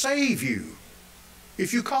able to save you,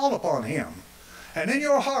 if you call upon him, and in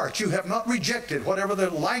your heart you have not rejected whatever the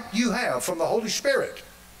light you have from the Holy Spirit,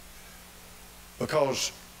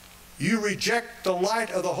 because you reject the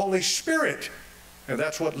light of the Holy Spirit, and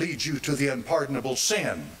that's what leads you to the unpardonable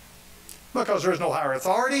sin, because there's no higher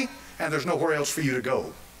authority and there's nowhere else for you to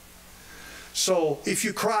go. So if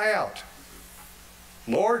you cry out,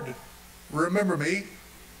 Lord, remember me.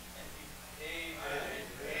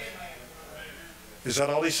 Is that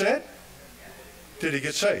all he said? Did he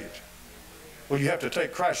get saved? Well, you have to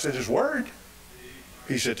take Christ at his word.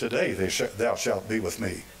 He said, today thou shalt be with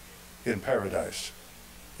me in paradise.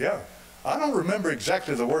 Yeah. I don't remember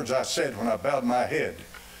exactly the words I said when I bowed my head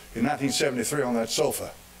in 1973 on that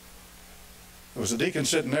sofa. There was a deacon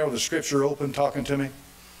sitting there with the scripture open talking to me.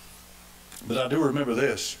 But I do remember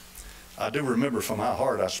this. I do remember from my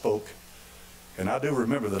heart I spoke. And I do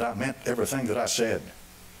remember that I meant everything that I said.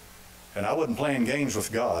 And I wasn't playing games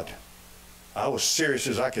with God. I was serious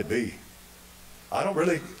as I could be. I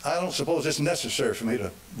don't suppose it's necessary for me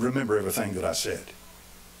to remember everything that I said.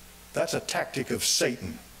 That's a tactic of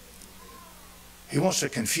Satan. He wants to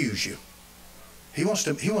confuse you. He wants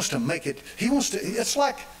to make it, it's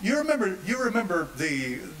like, you remember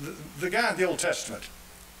the guy in the Old Testament.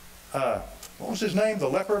 What was his name? The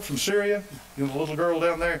leper from Syria? You know, the little girl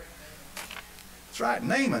down there? That's right,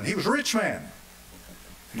 Naaman. He was a rich man.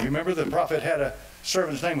 You remember the prophet had a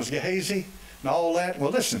servant's name was Gehazi and all that?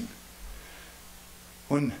 Well, listen.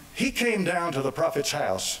 When he came down to the prophet's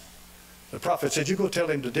house, the prophet said, you go tell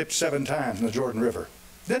him to dip 7 times in the Jordan River.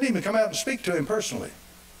 Didn't even come out and speak to him personally.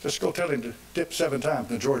 Just go tell him to dip 7 times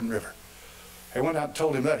in the Jordan River. He went out and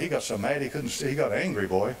told him that. He got so mad he got angry,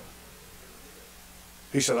 boy.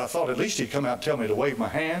 He said, I thought at least he'd come out and tell me to wave my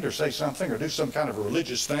hand or say something or do some kind of a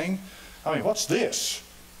religious thing. I mean, what's this?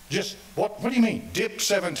 Just, what do you mean? Dip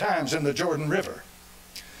 7 times in the Jordan River.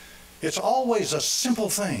 It's always a simple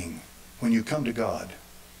thing when you come to God.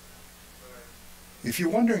 If you're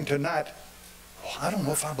wondering tonight, well, I don't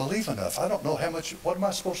know if I believe enough. I don't know how much, what am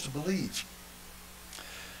I supposed to believe?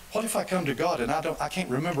 What if I come to God and I can't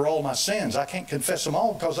remember all my sins? I can't confess them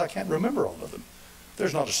all because I can't remember all of them.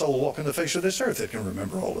 There's not a soul walking the face of this earth that can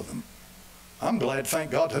remember all of them. I'm glad,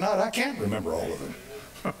 thank God, tonight I can't remember all of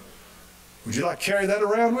them. Would you like to carry that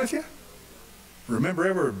around with you? Remember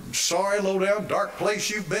every sorry, low down, dark place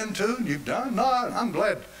you've been to and you've done? No, I'm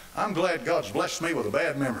glad God's blessed me with a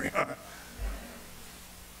bad memory.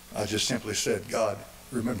 I just simply said, God,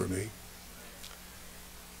 remember me.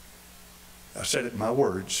 I said it in my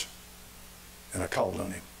words, and I called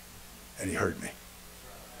on him, and he heard me.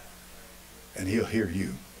 And he'll hear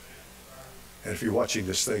you. And if you're watching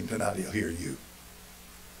this thing tonight, he'll hear you.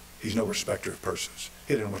 He's no respecter of persons.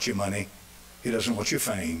 He doesn't want your money. He doesn't want your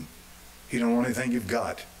fame. He don't want anything you've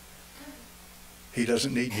got. He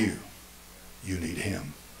doesn't need you. You need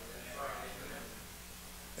him.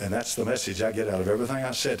 And that's the message I get out of everything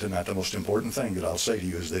I said tonight. The most important thing that I'll say to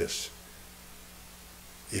you is this.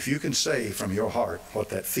 If you can say from your heart what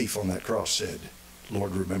that thief on that cross said,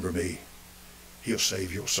 Lord, remember me, he'll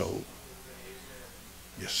save your soul.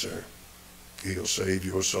 Yes, sir. He'll save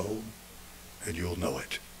your soul, and you'll know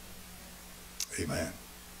it. Amen.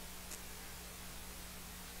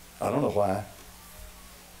 I don't know why.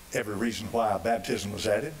 Every reason why baptism was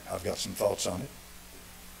added, I've got some thoughts on it.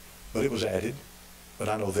 But it was added. But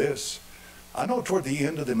I know this. I know toward the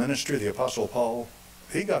end of the ministry of the Apostle Paul,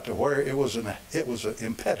 he got to where it was an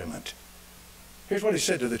impediment. Here's what he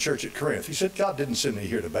said to the church at Corinth. He said, God didn't send me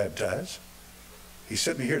here to baptize. He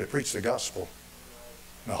sent me here to preach the gospel.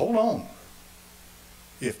 Now hold on.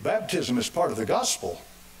 If baptism is part of the gospel,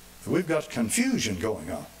 we've got confusion going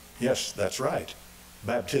on. Yes, that's right.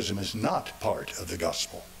 Baptism is not part of the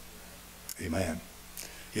gospel. Amen.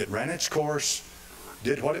 It ran its course,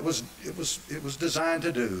 did what it was designed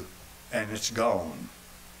to do, and it's gone.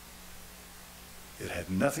 It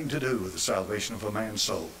had nothing to do with the salvation of a man's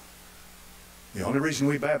soul. The only reason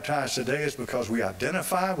we baptize today is because we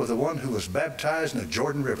identify with the one who was baptized in the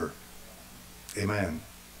Jordan River. Amen.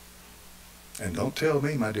 And don't tell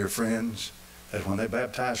me, my dear friends, that when they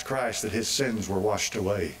baptized Christ that his sins were washed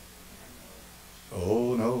away.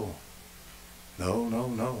 Oh, no. No, no,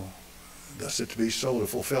 no. Thus it to be so to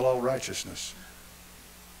fulfill all righteousness.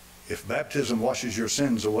 If baptism washes your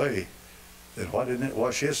sins away, then why didn't it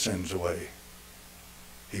wash his sins away?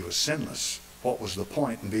 He was sinless. What was the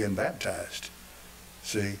point in being baptized?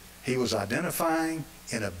 See, He was identifying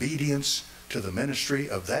in obedience to the ministry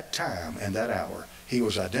of that time and that hour. He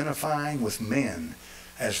was identifying with men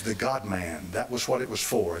as the God-man. That was what it was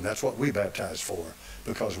for, and that's what we baptize for,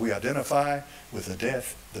 because we identify with the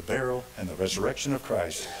death, the burial, and the resurrection of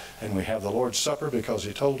Christ. And we have the Lord's Supper because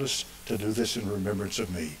he told us to do this in remembrance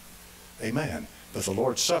of me. Amen. But the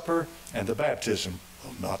Lord's Supper and the baptism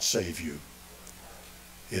will not save you.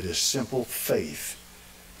 It is simple faith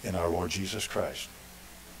in our Lord Jesus Christ.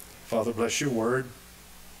 Father, bless your word.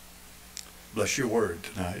 Bless your word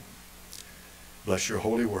tonight. Bless your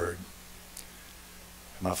holy word.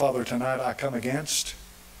 My Father, tonight I come against,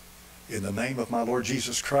 in the name of my Lord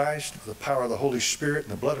Jesus Christ, the power of the Holy Spirit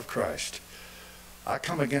and the blood of Christ, I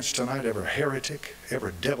come against tonight every heretic,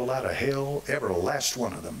 every devil out of hell, every last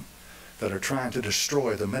one of them that are trying to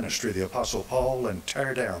destroy the ministry of the Apostle Paul and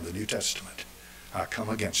tear down the New Testament. I come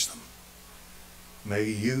against them. May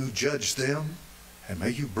you judge them, and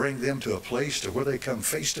may you bring them to a place to where they come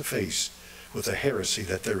face to face with the heresy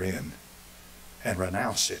that they're in, and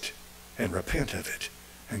renounce it, and repent of it,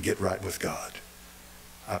 and get right with God.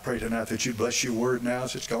 I pray tonight that you bless your word now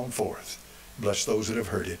as it's gone forth. Bless those that have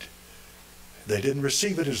heard it. They didn't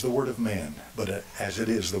receive it as the word of men, but as it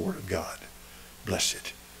is the word of God. Bless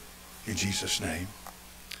it. In Jesus' name.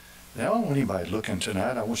 Now, I don't want anybody looking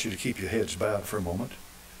tonight. I want you to keep your heads bowed for a moment.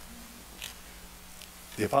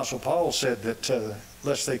 The Apostle Paul said that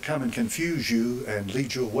lest they come and confuse you and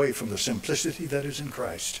lead you away from the simplicity that is in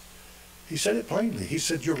Christ. He said it plainly. He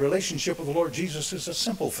said your relationship with the Lord Jesus is a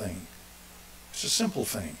simple thing. It's a simple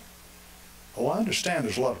thing. Oh, I understand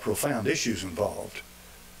there's a lot of profound issues involved,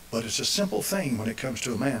 but it's a simple thing when it comes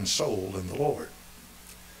to a man's soul and the Lord.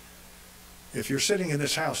 If you're sitting in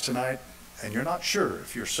this house tonight and you're not sure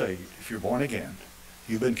if you're saved, if you're born again,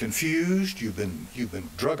 you've been confused, you've been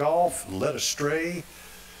drug off, led astray,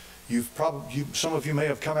 some of you may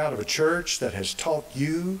have come out of a church that has taught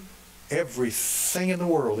you everything in the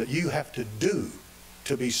world that you have to do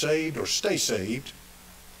to be saved or stay saved.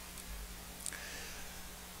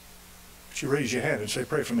 But you raise your hand and say,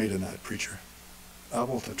 pray for me tonight, preacher. I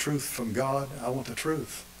want the truth from God. I want the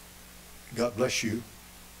truth. God bless you.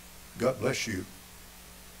 God bless you.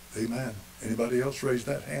 Amen. Anybody else raise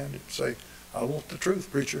that hand and say, I want the truth,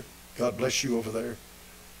 preacher. God bless you over there.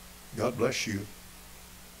 God bless you.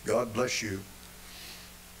 God bless you.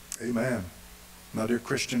 Amen. My dear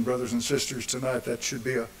Christian brothers and sisters, tonight that should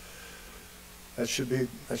tell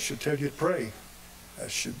you to pray. That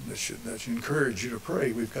should encourage you to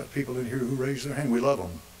pray. We've got people in here who raise their hand. We love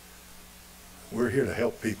them. We're here to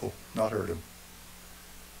help people, not hurt them.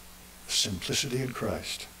 Simplicity in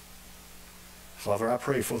Christ. Father, I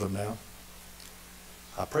pray for them now.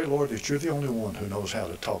 I pray, Lord, that you're the only one who knows how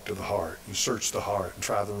to talk to the heart and search the heart and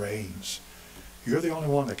try the reins. You're the only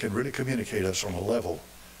one that can really communicate us on a level,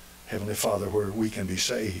 Heavenly Father, where we can be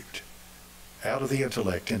saved out of the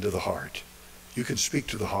intellect into the heart. You can speak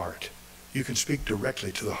to the heart. You can speak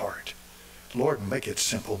directly to the heart. Lord, make it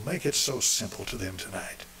simple. Make it so simple to them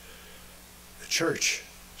tonight. The church,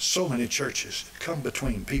 so many churches come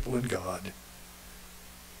between people and God,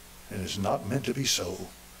 and it's not meant to be so.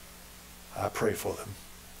 I pray for them.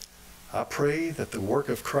 I pray that the work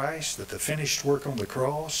of Christ, that the finished work on the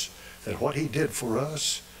cross, that what he did for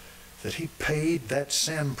us, that he paid that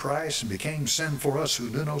sin price and became sin for us who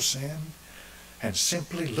knew no sin, and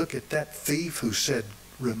simply look at that thief who said,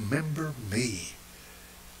 remember me.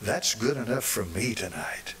 That's good enough for me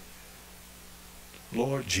tonight.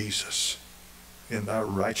 Lord Jesus, in thy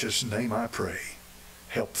righteous name I pray,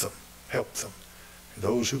 help them, help them.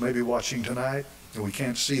 Those who may be watching tonight, and we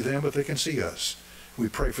can't see them, but they can see us. We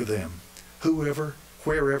pray for them. Whoever,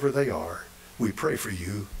 wherever they are, we pray for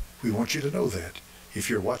you. We want you to know that. If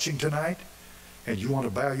you're watching tonight, and you want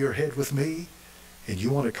to bow your head with me, and you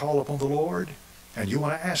want to call upon the Lord, and you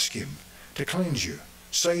want to ask him to cleanse you,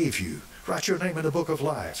 save you, write your name in the book of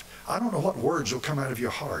life. I don't know what words will come out of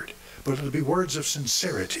your heart, but it'll be words of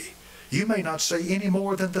sincerity. You may not say any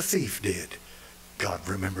more than the thief did. God,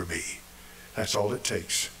 remember me. That's all it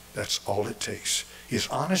takes. That's all it takes, is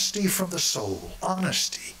honesty from the soul.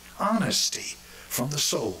 Honesty from the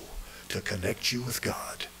soul to connect you with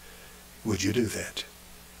God. Would you do that?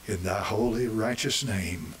 In thy holy, righteous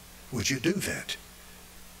name, would you do that?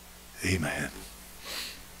 Amen.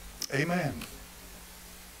 Amen.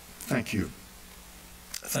 Thank you.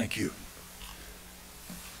 Thank you.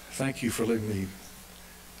 Thank you for letting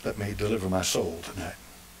me deliver my soul tonight.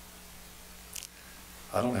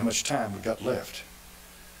 I don't know how much time we've got left,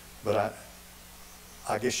 but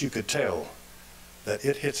I guess you could tell that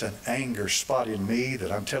it hits an anger spot in me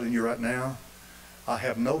that I'm telling you right now, I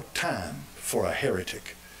have no time for a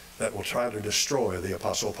heretic that will try to destroy the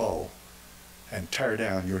Apostle Paul and tear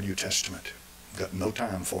down your New Testament. You've got no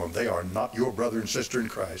time for them. They are not your brother and sister in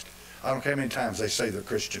Christ. I don't care how many times they say they're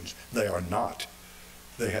Christians. They are not.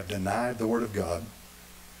 They have denied the Word of God.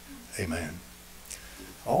 Amen.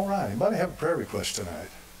 All right. Anybody have a prayer request tonight?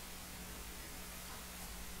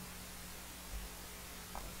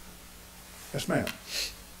 Yes, ma'am.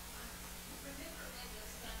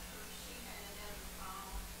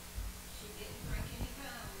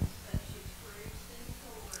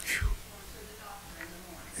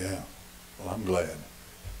 Yeah. Well, I'm glad.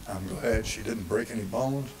 I'm glad she didn't break any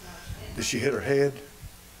bones. Did she hit her head?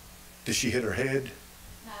 Did she hit her head?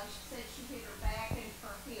 No, she said she hit her back and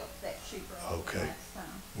her hip that she broke Okay. last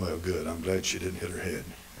time. Well, good. I'm glad she didn't hit her head,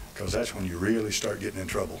 because that's when you really start getting in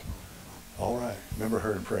trouble. All right. Remember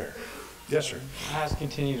her in prayer. Yes, sir. I just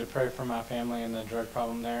continue to pray for my family and the drug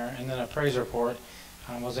problem there. And then a praise report.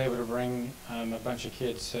 I was able to bring a bunch of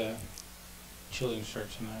kids to children's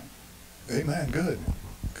church tonight. Amen. Good.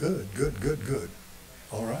 Good, good, good, good.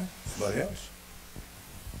 All right. Anybody else?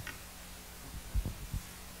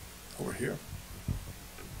 Over here.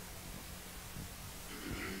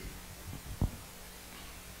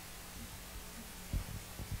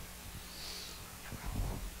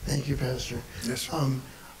 Thank you, Pastor. Yes, sir.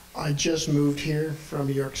 I just moved here from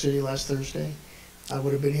New York City last Thursday. I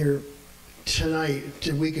would have been here tonight,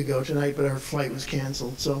 a week ago tonight, but our flight was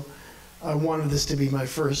canceled. So I wanted this to be my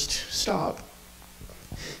first stop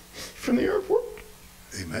from the airport.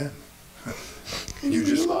 Amen. And you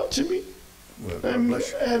mean a lot to me. Well, God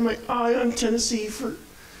bless you. I had my eye on Tennessee for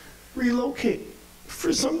relocate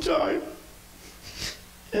for some time.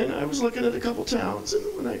 And I was looking at a couple towns, and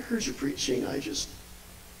when I heard you preaching, I just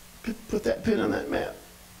put that pin on that map.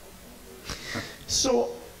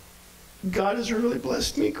 So God has really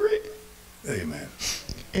blessed me great. Amen.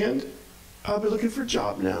 And I'll be looking for a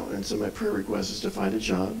job now. And so my prayer request is to find a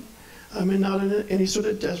job. I'm not in any sort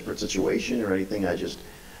of desperate situation or anything. I just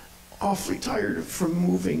awfully tired from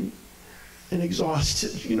moving and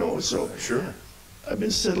exhausted, you know. So Sure. I've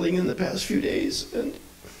been settling in the past few days, and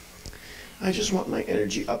I just want my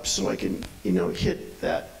energy up so I can, hit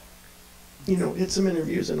that, hit some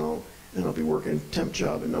interviews, and I'll be working temp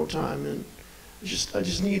job in no time. And I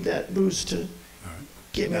just need that boost to All right.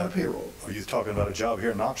 get me Now, on payroll. Are you talking about a job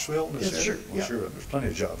here in Knoxville? in this Yes, area? sure. Well, Yeah. sure. There's plenty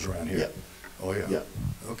of jobs around here. Yeah. Oh, yeah. Yeah.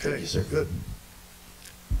 Okay. Thank you, sir. Good.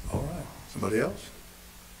 All right. Somebody else?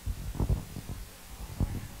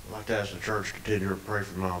 I'd like to ask the church to continue to pray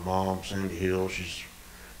for my mom, Sandy Hill. She's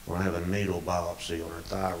going to have a needle biopsy on her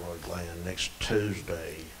thyroid gland next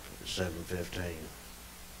Tuesday at 7:15.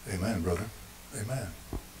 Amen, brother. Amen.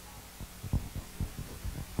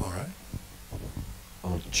 All right. I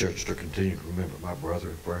want the church to continue to remember my brother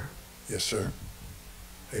in prayer. Yes, sir.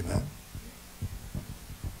 Amen.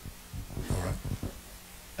 All right.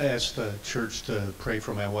 I asked the church to pray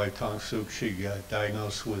for my wife, Tong Suk. She got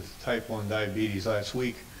diagnosed with type 1 diabetes last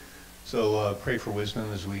week. So pray for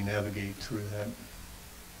wisdom as we navigate through that.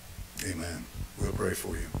 Amen. We'll pray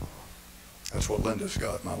for you. That's what Linda's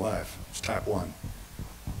got, my wife. It's type 1.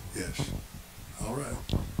 Yes. All right.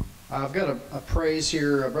 I've got a praise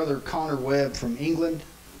here. Brother Connor Webb from England.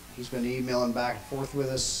 He's been emailing back and forth with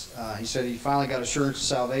us. He said he finally got assurance of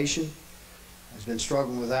salvation. He's been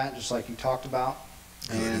struggling with that, just like you talked about.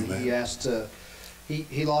 And Amen. he asked,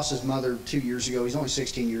 he lost his mother 2 years ago. He's only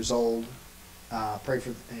 16 years old.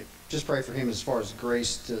 Just pray for him as far as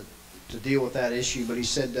grace to deal with that issue. But he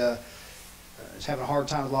said he's having a hard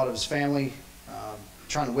time with a lot of his family,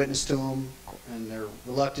 trying to witness to him, and they're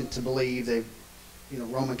reluctant to believe. They've,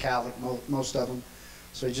 Roman Catholic, most of them.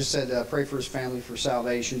 So he just said pray for his family for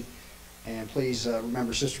salvation. And please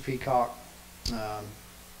remember Sister Peacock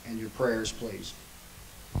in your prayers, please.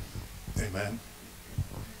 Amen.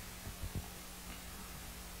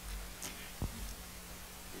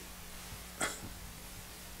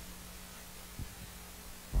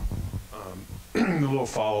 A little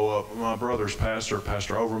follow-up. My brother's pastor,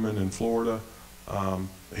 Pastor Overman in Florida,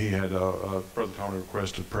 he had Brother Tony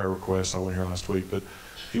requested prayer request. I wasn't here last week, but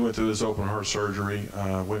he went through this open heart surgery,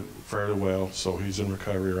 went fairly well, so he's in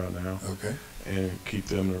recovery right now. Okay. And keep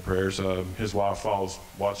them in their prayers. His wife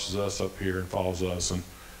watches us up here and follows us, and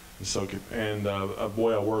so a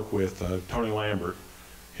boy I work with, Tony Lambert,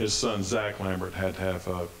 his son Zach Lambert had to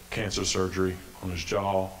have cancer surgery on his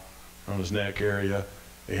jaw, on his neck area.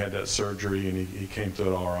 He had that surgery, and he came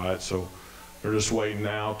through it all right. So they're just waiting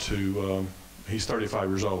now to. He's 35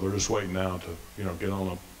 years old. They're just waiting now to get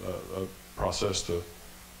on a process to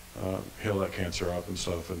heal that cancer up and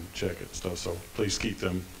stuff and check it and stuff. So please keep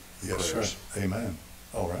them. Yes, prayers. sir. Amen.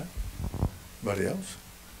 All right. Anybody else?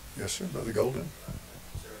 Yes, sir. Brother Golden.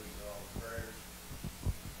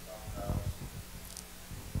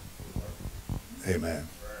 Amen.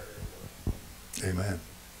 Amen.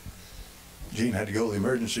 Jean had to go to the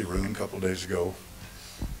emergency room a couple of days ago,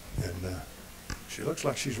 and she looks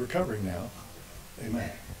like she's recovering now.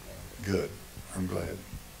 Amen. Good. I'm glad.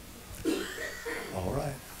 All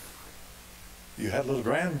right. You had a little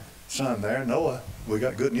grandson there, Noah. We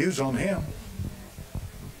got good news on him.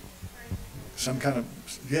 Some kind of,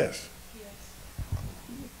 yes.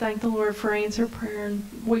 Thank the Lord for answered prayer, and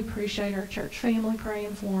we appreciate our church family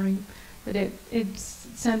praying for him. But it's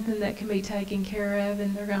something that can be taken care of,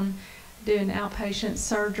 and they're going to do an outpatient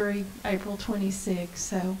surgery April 26th.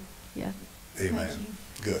 So, yeah. Amen.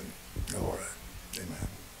 Good. All right. Amen.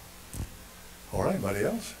 All right. Anybody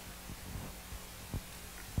else?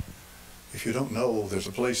 If you don't know, there's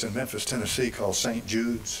a place in Memphis, Tennessee called St.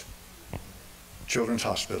 Jude's Children's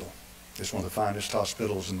Hospital. It's one of the finest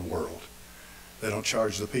hospitals in the world. They don't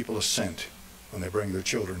charge the people a cent when they bring their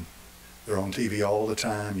children. They're on TV all the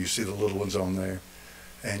time. You see the little ones on there.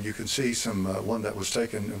 And you can see some, one that was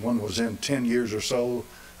taken, and one was in 10 years or so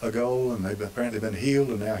ago, and they've apparently been healed,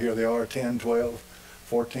 and now here they are, 10, 12,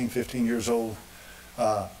 14, 15 years old.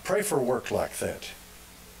 Pray for work like that.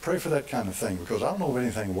 Pray for that kind of thing, because I don't know of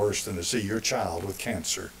anything worse than to see your child with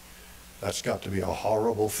cancer. That's got to be a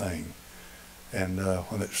horrible thing. And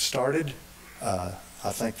when it started,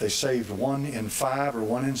 I think they saved 1 in 5 or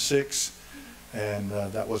 1 in 6, and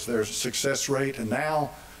that was their success rate. And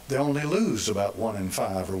now they only lose about 1 in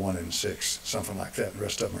 5 or 1 in 6, something like that. The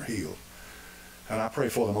rest of them are healed. And I pray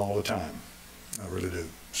for them all the time. I really do.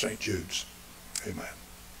 St. Jude's. Amen.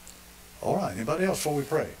 All right. Anybody else before we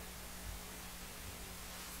pray?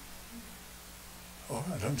 All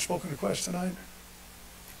right. Unspoken request tonight?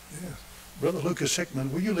 Yes. Brother Lucas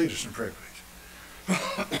Hickman, will you lead us in prayer,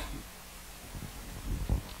 please?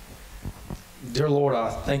 Dear Lord,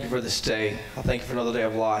 I thank you for this day. I thank you for another day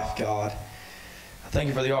of life, God. I thank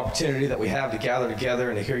you for the opportunity that we have to gather together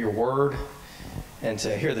and to hear your word and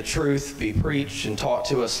to hear the truth be preached and taught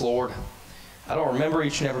to us, Lord. I don't remember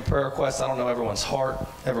each and every prayer request. I don't know everyone's heart,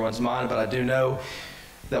 everyone's mind, but I do know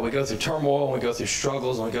that we go through turmoil, and we go through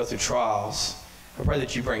struggles, and we go through trials. I pray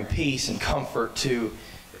that you bring peace and comfort to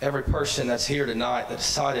every person that's here tonight that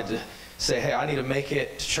decided to say, hey, I need to make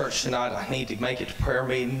it to church tonight. I need to make it to prayer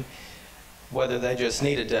meeting. Whether they just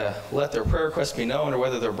needed to let their prayer request be known or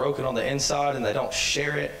whether they're broken on the inside and they don't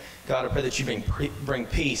share it. God, I pray that you bring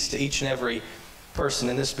peace to each and every person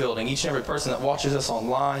in this building, each and every person that watches us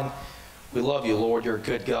online. We love you, Lord. You're a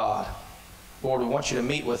good God. Lord, we want you to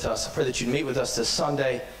meet with us. I pray that you meet with us this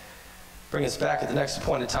Sunday. Bring us back at the next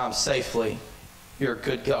appointed time safely. You're a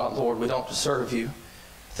good God, Lord. We don't deserve you.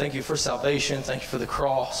 Thank you for salvation. Thank you for the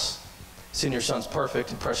cross. It's in your Son's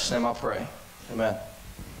perfect and precious name I pray. Amen.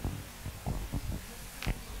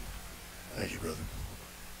 Thank you, brother.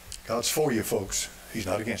 God's for you, folks. He's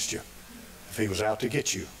not against you. If he was out to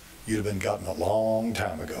get you, you'd have been gotten a long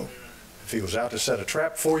time ago. If he was out to set a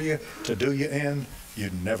trap for you, to do you in,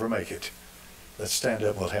 you'd never make it. Let's stand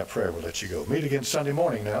up. We'll have prayer. We'll let you go. Meet again Sunday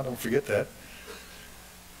morning now. Don't forget that.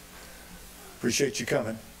 Appreciate you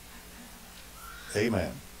coming.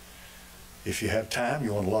 Amen. If you have time,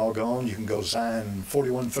 you want to log on, you can go Zion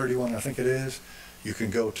 4131, I think it is. You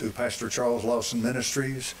can go to Pastor Charles Lawson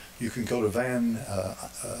Ministries. You can go to Van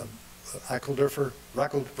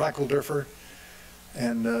Reichelderfer.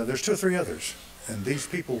 And there's 2 or 3 others. And these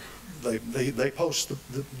people, they post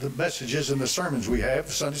the messages and the sermons we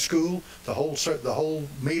have, Sunday school, the whole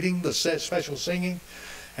meeting, the special singing.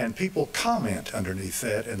 And people comment underneath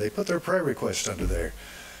that, and they put their prayer requests under there.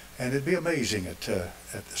 And it'd be amazing at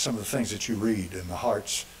some of the things that you read in the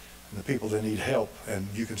hearts and the people that need help, and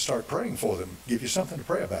you can start praying for them, give you something to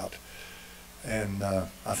pray about. And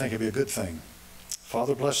I think it'd be a good thing.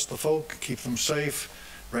 Father, bless the folk, keep them safe,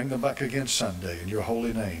 bring them back again Sunday. In your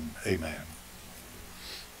holy name, amen.